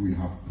Spirit, we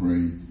have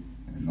prayed.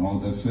 And all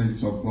the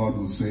saints of God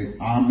will say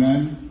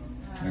amen.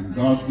 And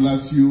God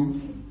bless you.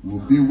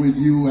 We'll be with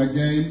you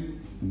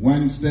again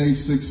Wednesday,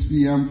 6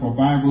 p.m. for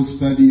Bible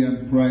study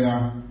and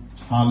prayer.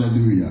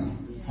 Hallelujah.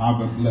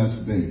 Have a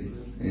blessed day.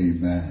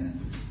 Amen.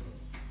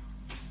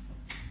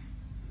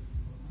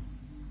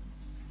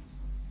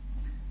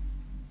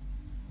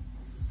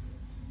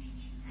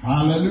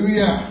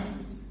 Hallelujah.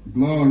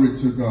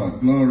 Glory to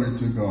God. Glory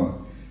to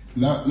God.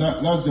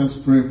 Let's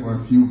just pray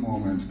for a few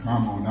moments.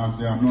 Come on. As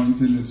the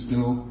anointing is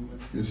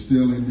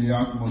still in the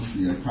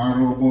atmosphere.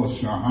 Karobo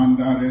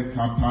shahandare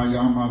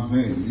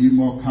katayamaze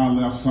limo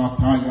kala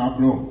sataya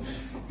bro.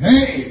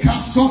 Hey,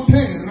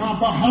 kasote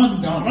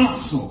rabahanda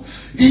raso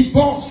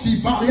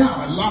ibosi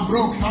baya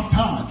labro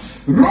kata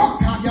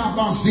roka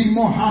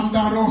yabazimo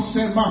handa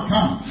rose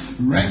maka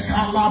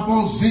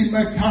rekalabo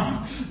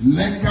zimeka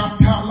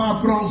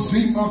lekatala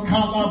brozimo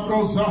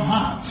kalabro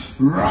zaha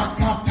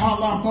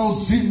rakatala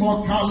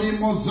bozimo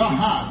kalimo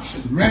zaha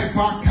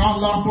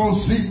rebakala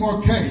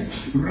bozimo ke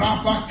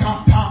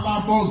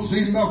rabakatala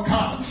bozimo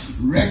ka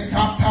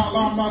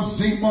rekatala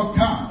mazimo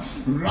ka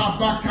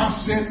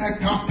rabakasene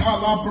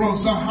katala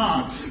brozaha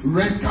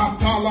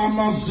rekatala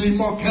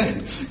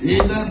mazimoke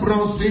ile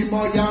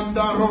brozimo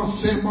yanda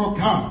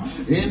rosemoka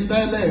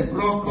indele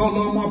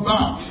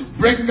brokolomoba.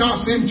 Bring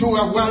us into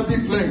a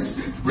wealthy place.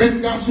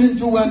 Bring us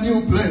into a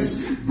new place.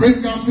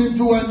 Bring us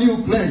into a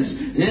new place.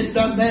 In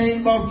the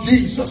name of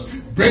Jesus.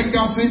 Bring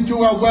us into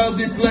a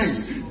wealthy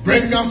place.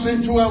 Bring us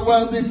into a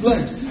wealthy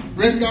place.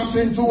 Bring us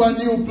into a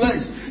new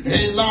place.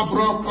 Ela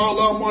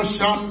brokolo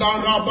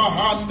moshanda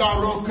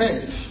rabahanda roke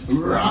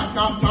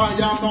rakata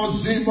ya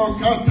mozimo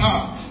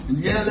kata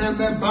yele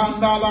me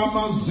bandala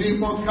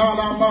mozimo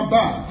kala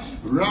maba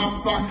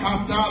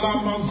rapakata la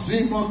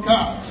mozimo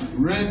ka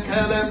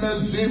rekele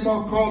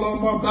mozimo kolo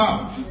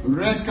maba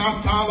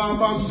rekata la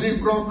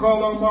mozibro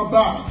kolo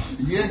maba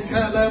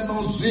yekele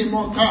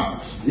mozimo ka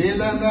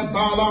ile me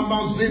bala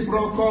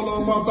mozibro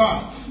kolo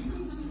maba.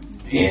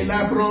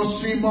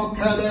 Ilabrosimo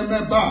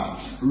kelemeba,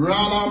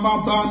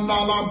 Ralamabanda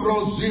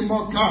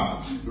labrosimoka,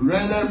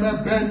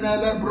 Relemebene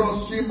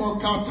lebrosimo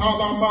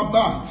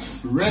katalamaba,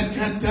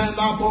 Rekete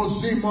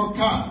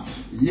labosimoka,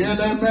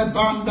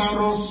 Yelemebanda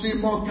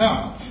rosimoka,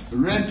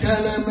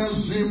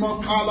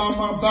 Rekelemezimo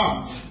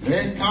kalamaba,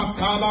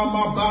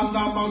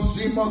 Ekatalamabanda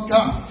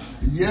mazimoka,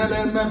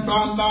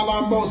 Yelemebanda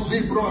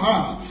lamozibroha,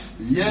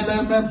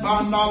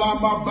 Yelemebanda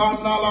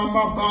lamabanda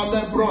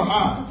lamabale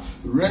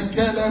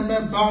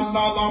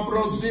Rekelemebanda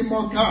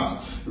labrozimoka,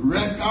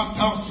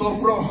 Rekata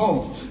sobroho,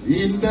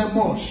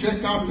 Indemo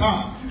shekata,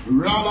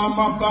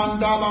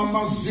 Ralamabanda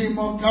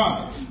lamazimoka,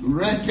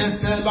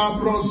 Rekete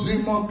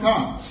labrozimoka,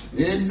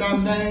 in the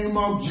name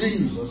of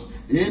Jesus,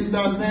 in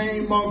the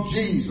name of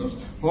Jesus.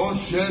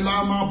 Turn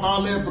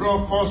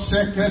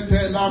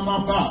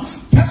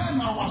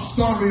our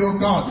story, oh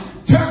God.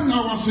 Turn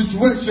our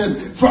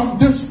situation from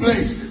this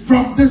place,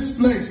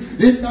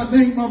 in the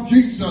name of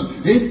Jesus,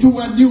 into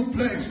a new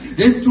place.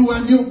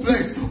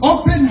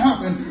 Open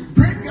heaven.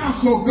 Bring us,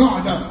 oh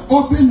God,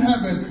 open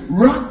heaven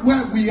right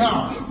where we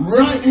are,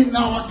 right in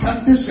our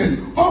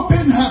condition.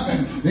 Open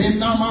heaven. In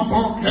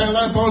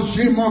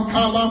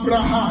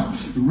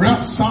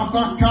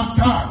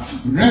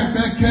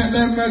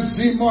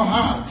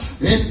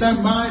the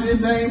mighty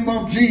name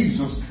of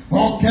Jesus.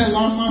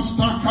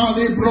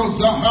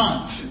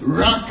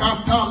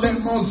 Rakatale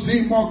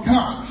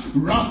mozimoka,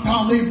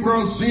 Ratali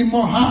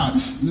brozimoha,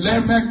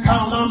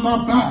 Lemekala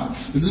maba,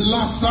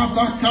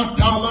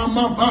 Lasabakatala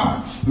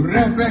maba,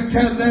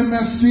 Rebekele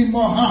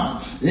mesimoha,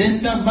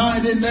 in the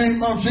mighty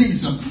name of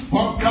Jesus.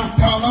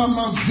 Okatala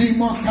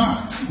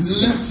mazimoka,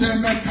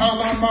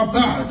 Lesemekala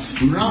maba,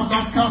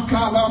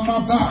 Rabakatala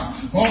maba,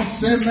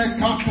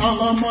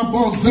 Osemekatala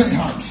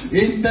mabozeha,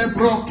 in the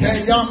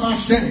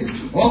brokeyamashe.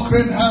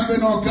 Open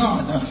heaven, oh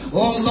God,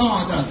 oh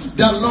Lord,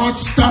 the Lord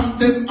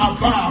standing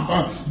above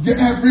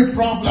every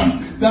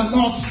problem, the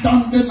Lord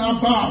standing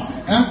above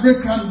every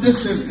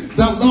condition,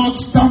 the Lord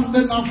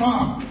standing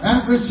above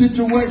every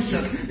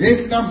situation,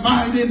 in the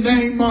mighty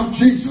name of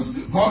Jesus.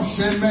 Oh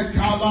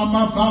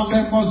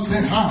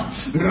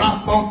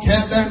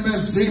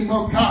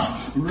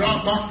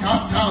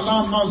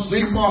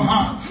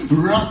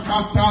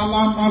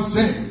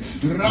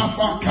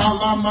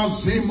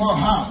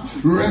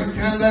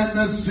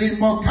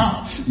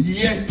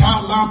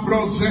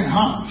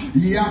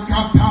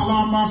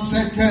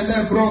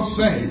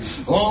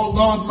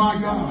Lord my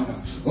God,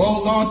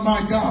 oh Lord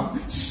my God,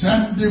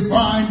 send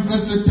divine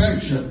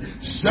visitation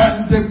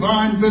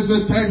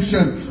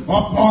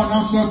upon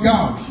us, oh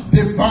God,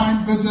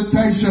 divine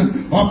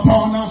visitation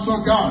upon us,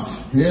 oh God.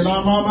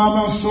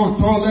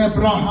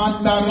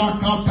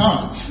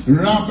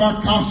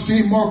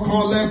 Rabakasimo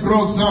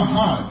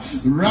kolebrozaha,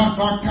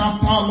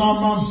 Rabakatala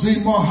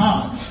mazimoha,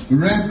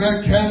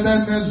 Rebekele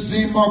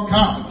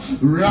mezimoka,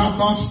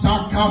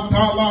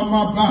 Rabastakatala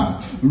maba,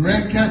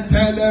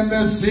 Reketele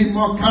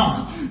mezimoka,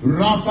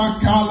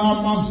 Rabakala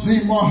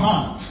mazimoha,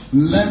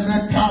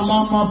 Lemekala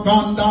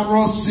mabanda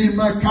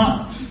rosimeka,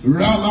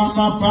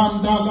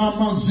 Ralamabanda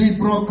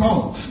lamazibroko,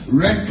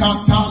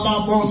 Rekatala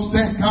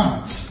bosteka.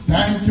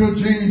 Thank you,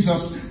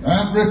 Jesus.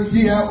 Every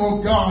fear,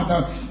 oh God,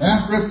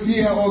 every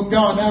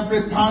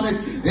panic,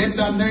 in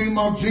the name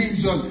of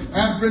Jesus,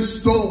 every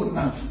stone,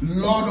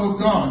 Lord, oh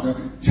God,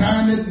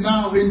 turn it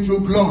now into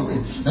glory.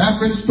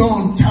 Every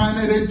stone,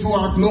 turn it into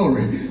our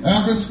glory.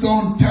 Every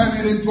stone, turn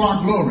it into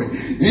our glory.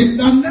 In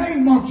the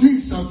name of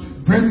Jesus,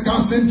 bring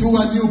us into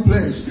a new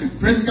place.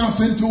 Bring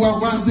us into a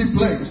wealthy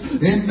place.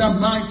 In the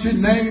mighty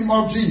name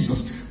of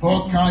Jesus.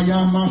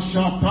 Okayama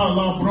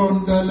shatala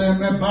brondele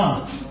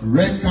meba,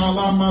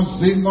 rekala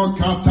mazimo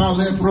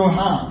katale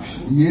broha,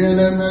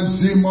 yele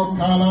mezimo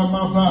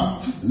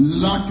kalamaba,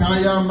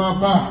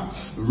 lakayama ba,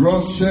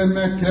 roshe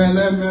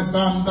mekele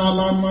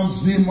mebandala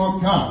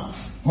mazimo ka,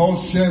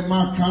 hoshe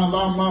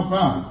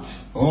makalamaba.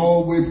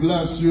 Oh, we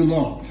bless you,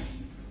 Lord.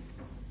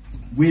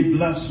 We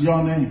bless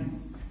your name.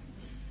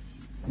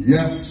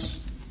 Yes.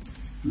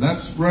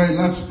 Let's pray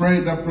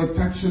the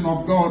protection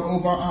of God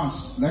over us,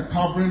 the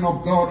covering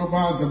of God over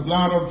us, the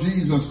blood of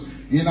Jesus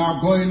in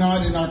our going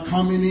out, in our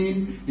coming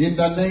in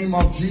the name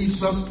of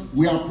Jesus.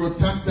 We are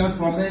protected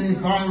from any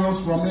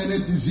virus, from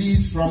any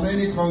disease, from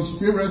any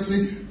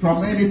conspiracy,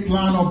 from any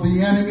plan of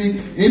the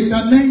enemy, in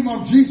the name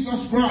of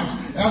Jesus Christ.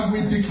 And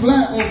we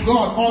declare, oh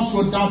God,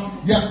 also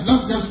that, yes,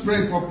 let's just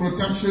pray for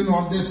protection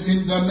on this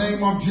in the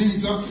name of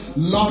Jesus.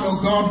 Lord, oh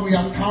God, we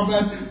are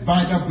covered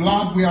by the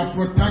blood, we are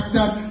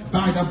protected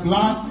by the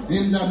blood,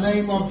 in the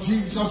name of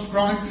Jesus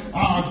Christ.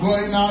 Our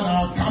going out,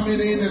 our coming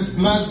in is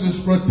blessed,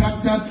 is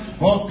protected.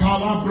 O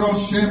kalabro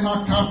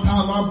shema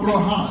katala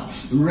broha,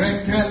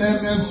 rekele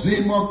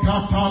mezimo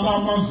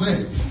katala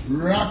maze,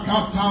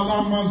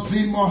 rakatala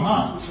mazimo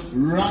ha,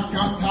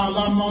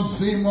 rakatala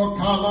mazimo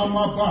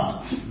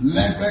kalamaba,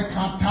 lebe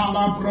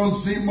katala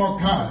brozimo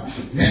ka,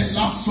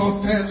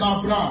 elasote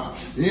labra.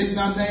 In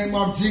the name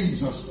of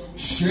Jesus,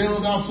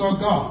 shield us, O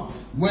God,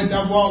 with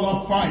the wall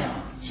of fire.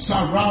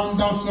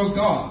 Surround us, O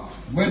God,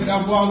 with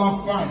the wall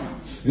of fire.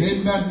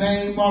 In the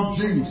name of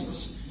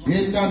Jesus.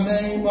 In the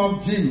name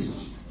of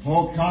Jesus.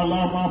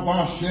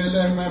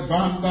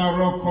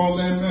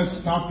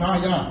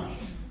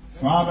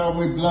 Father,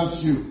 we bless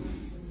you.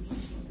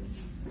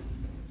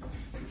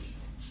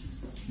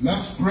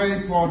 Let's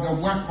pray for the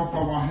work of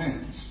our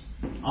hands.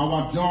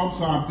 Our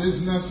jobs, our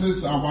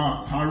businesses,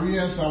 our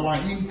careers, our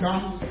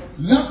income.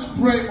 Let's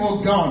pray,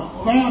 oh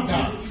God,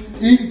 Father,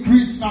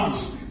 increase us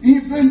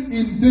even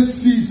in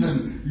this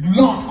season.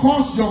 Lord,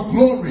 cause your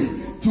glory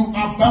to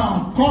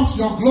abound. Cause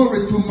your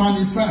glory to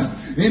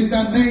manifest in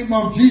the name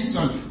of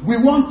Jesus. We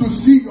want to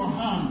see your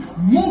hand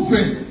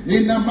moving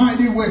in a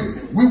mighty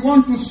way. We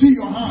want to see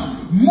your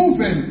hand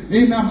moving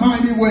in a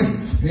mighty way.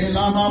 In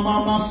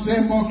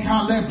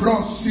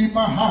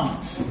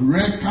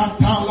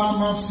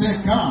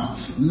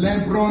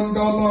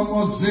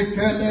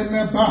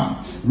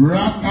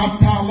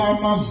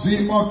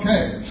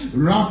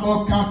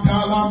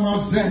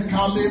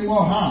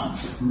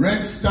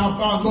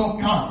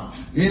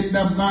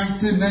the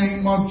mighty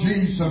name of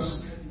Jesus.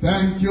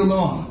 Thank you,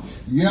 Lord.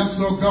 Yes,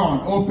 oh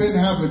God, open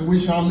heaven.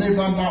 We shall live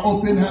under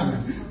open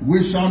heaven.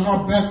 We shall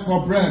not beg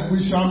for bread.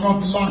 We shall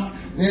not lack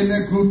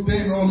any good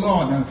thing, oh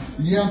Lord.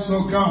 Yes,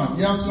 oh God.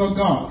 Yes, oh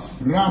God.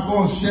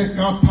 Rabo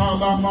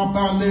shekatala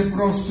mabale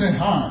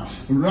broseha.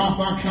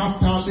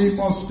 Rabakatali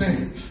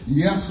moste.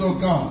 Yes, oh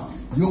God.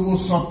 You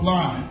will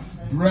supply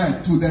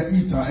bread to the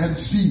eater and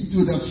seed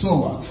to the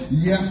sower.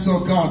 Yes,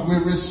 oh God, we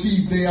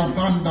receive the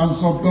abundance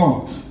of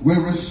God. We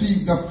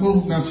receive the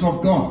fullness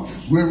of God.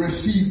 We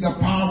receive the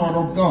power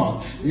of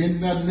God in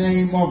the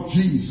name of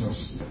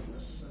Jesus.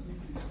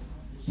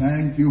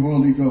 Thank you,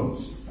 Holy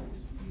Ghost.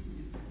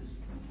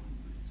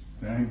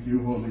 Thank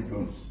you, Holy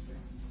Ghost.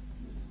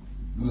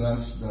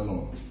 Bless the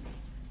Lord.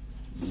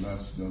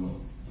 Bless the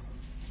Lord.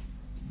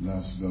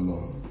 Bless the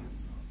Lord.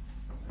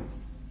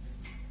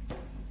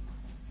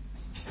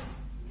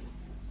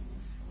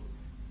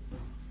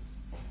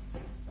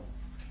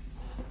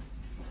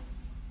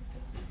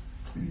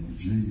 In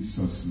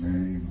Jesus'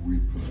 name we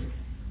pray.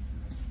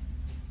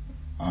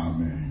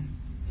 Amen.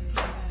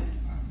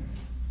 Amen.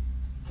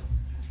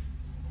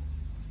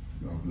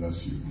 God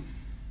bless you.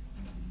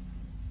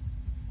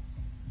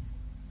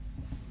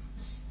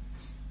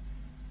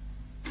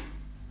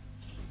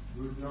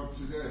 Good job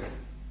today.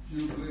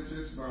 Few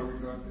glitches, but we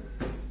got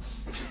there.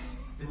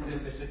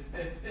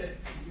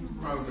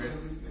 Progress.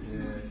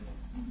 Yeah.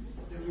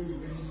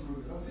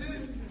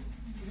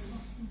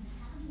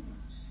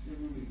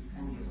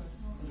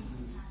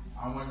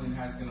 I'm wondering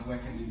how it's going to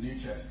work in the new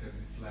church because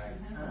it's like,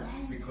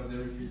 because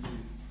everything is,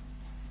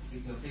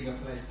 it's a bigger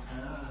place.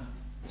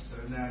 So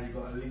now you've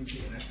got to link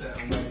it in a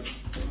certain way.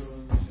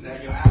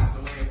 Now you're out of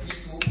the way of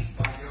people,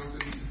 but you also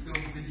need to film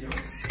video.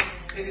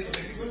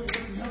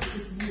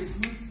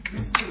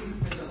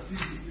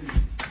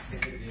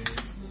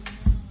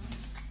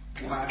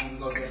 Why haven't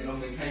got that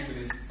longer cable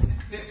in?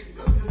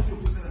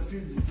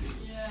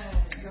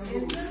 Yeah,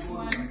 it's just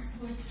one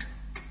which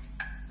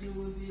it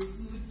would be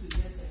good to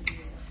get a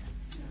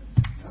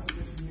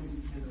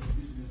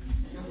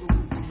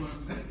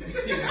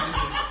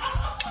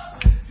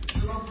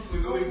We're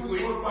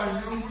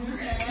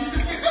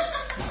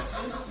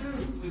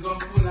going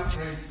to pull up,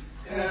 right?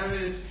 You know what I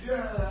mean? Yeah. You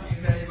know,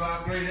 you're going to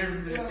upgrade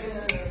everything.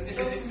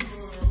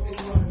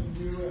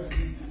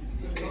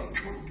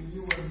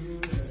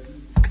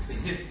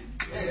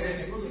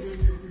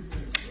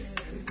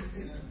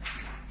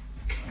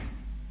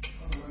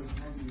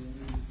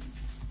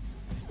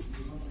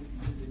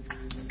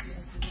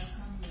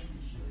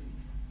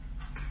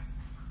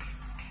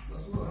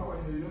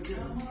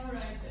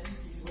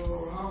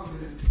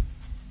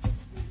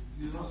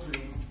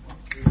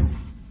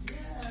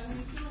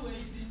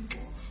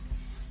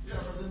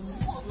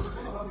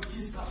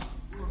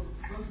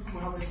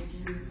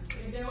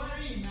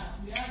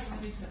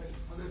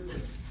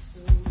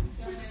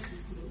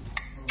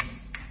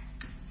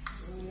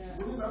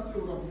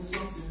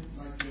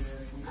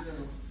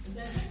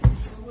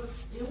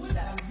 It would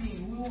have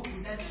been,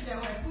 there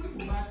were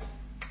people, but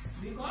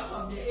because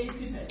of the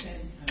 80%,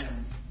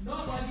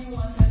 nobody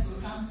wanted to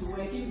come to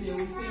work if they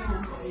would stay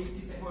home for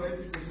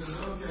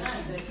 80%.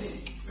 That's the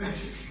thing.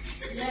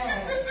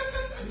 Yeah,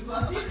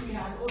 because if we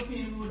had open,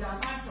 we would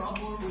have had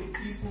trouble with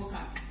people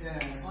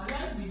coming.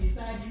 Unless we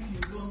decide if you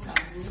don't come,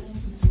 we won't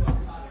put you on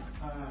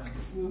salary.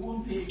 We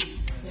won't pay you.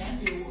 Then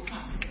they will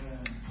come.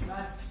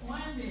 But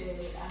when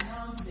they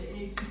announced the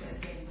 80%,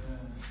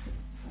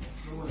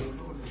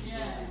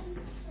 yeah.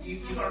 You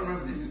got to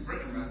remember, this is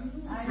Britain, man.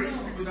 British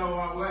people know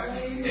how it works.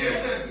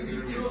 Yeah. They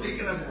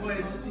can avoid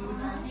it.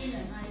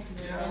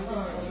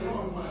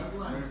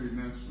 Maybe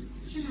next week.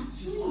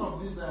 She's one of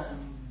these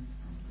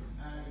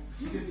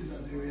cases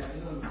that they were,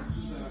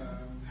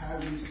 high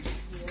risk.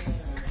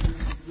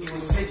 It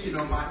was pitching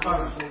on my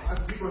phone.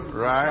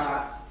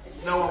 Right.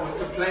 No one was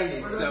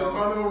complaining, so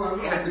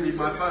it had to be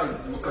my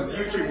phone because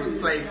YouTube was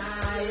playing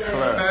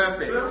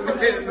perfect.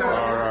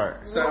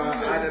 Alright. So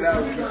I don't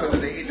know, because of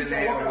the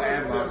internet or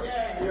whatever.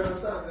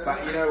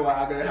 But you know what,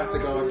 I'm going to have to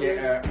go and get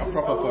a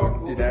proper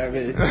phone, you know what I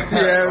mean?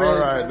 Yeah,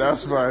 alright,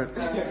 that's fine.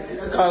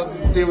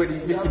 Can't deal with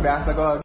these Mickey Mouse, I got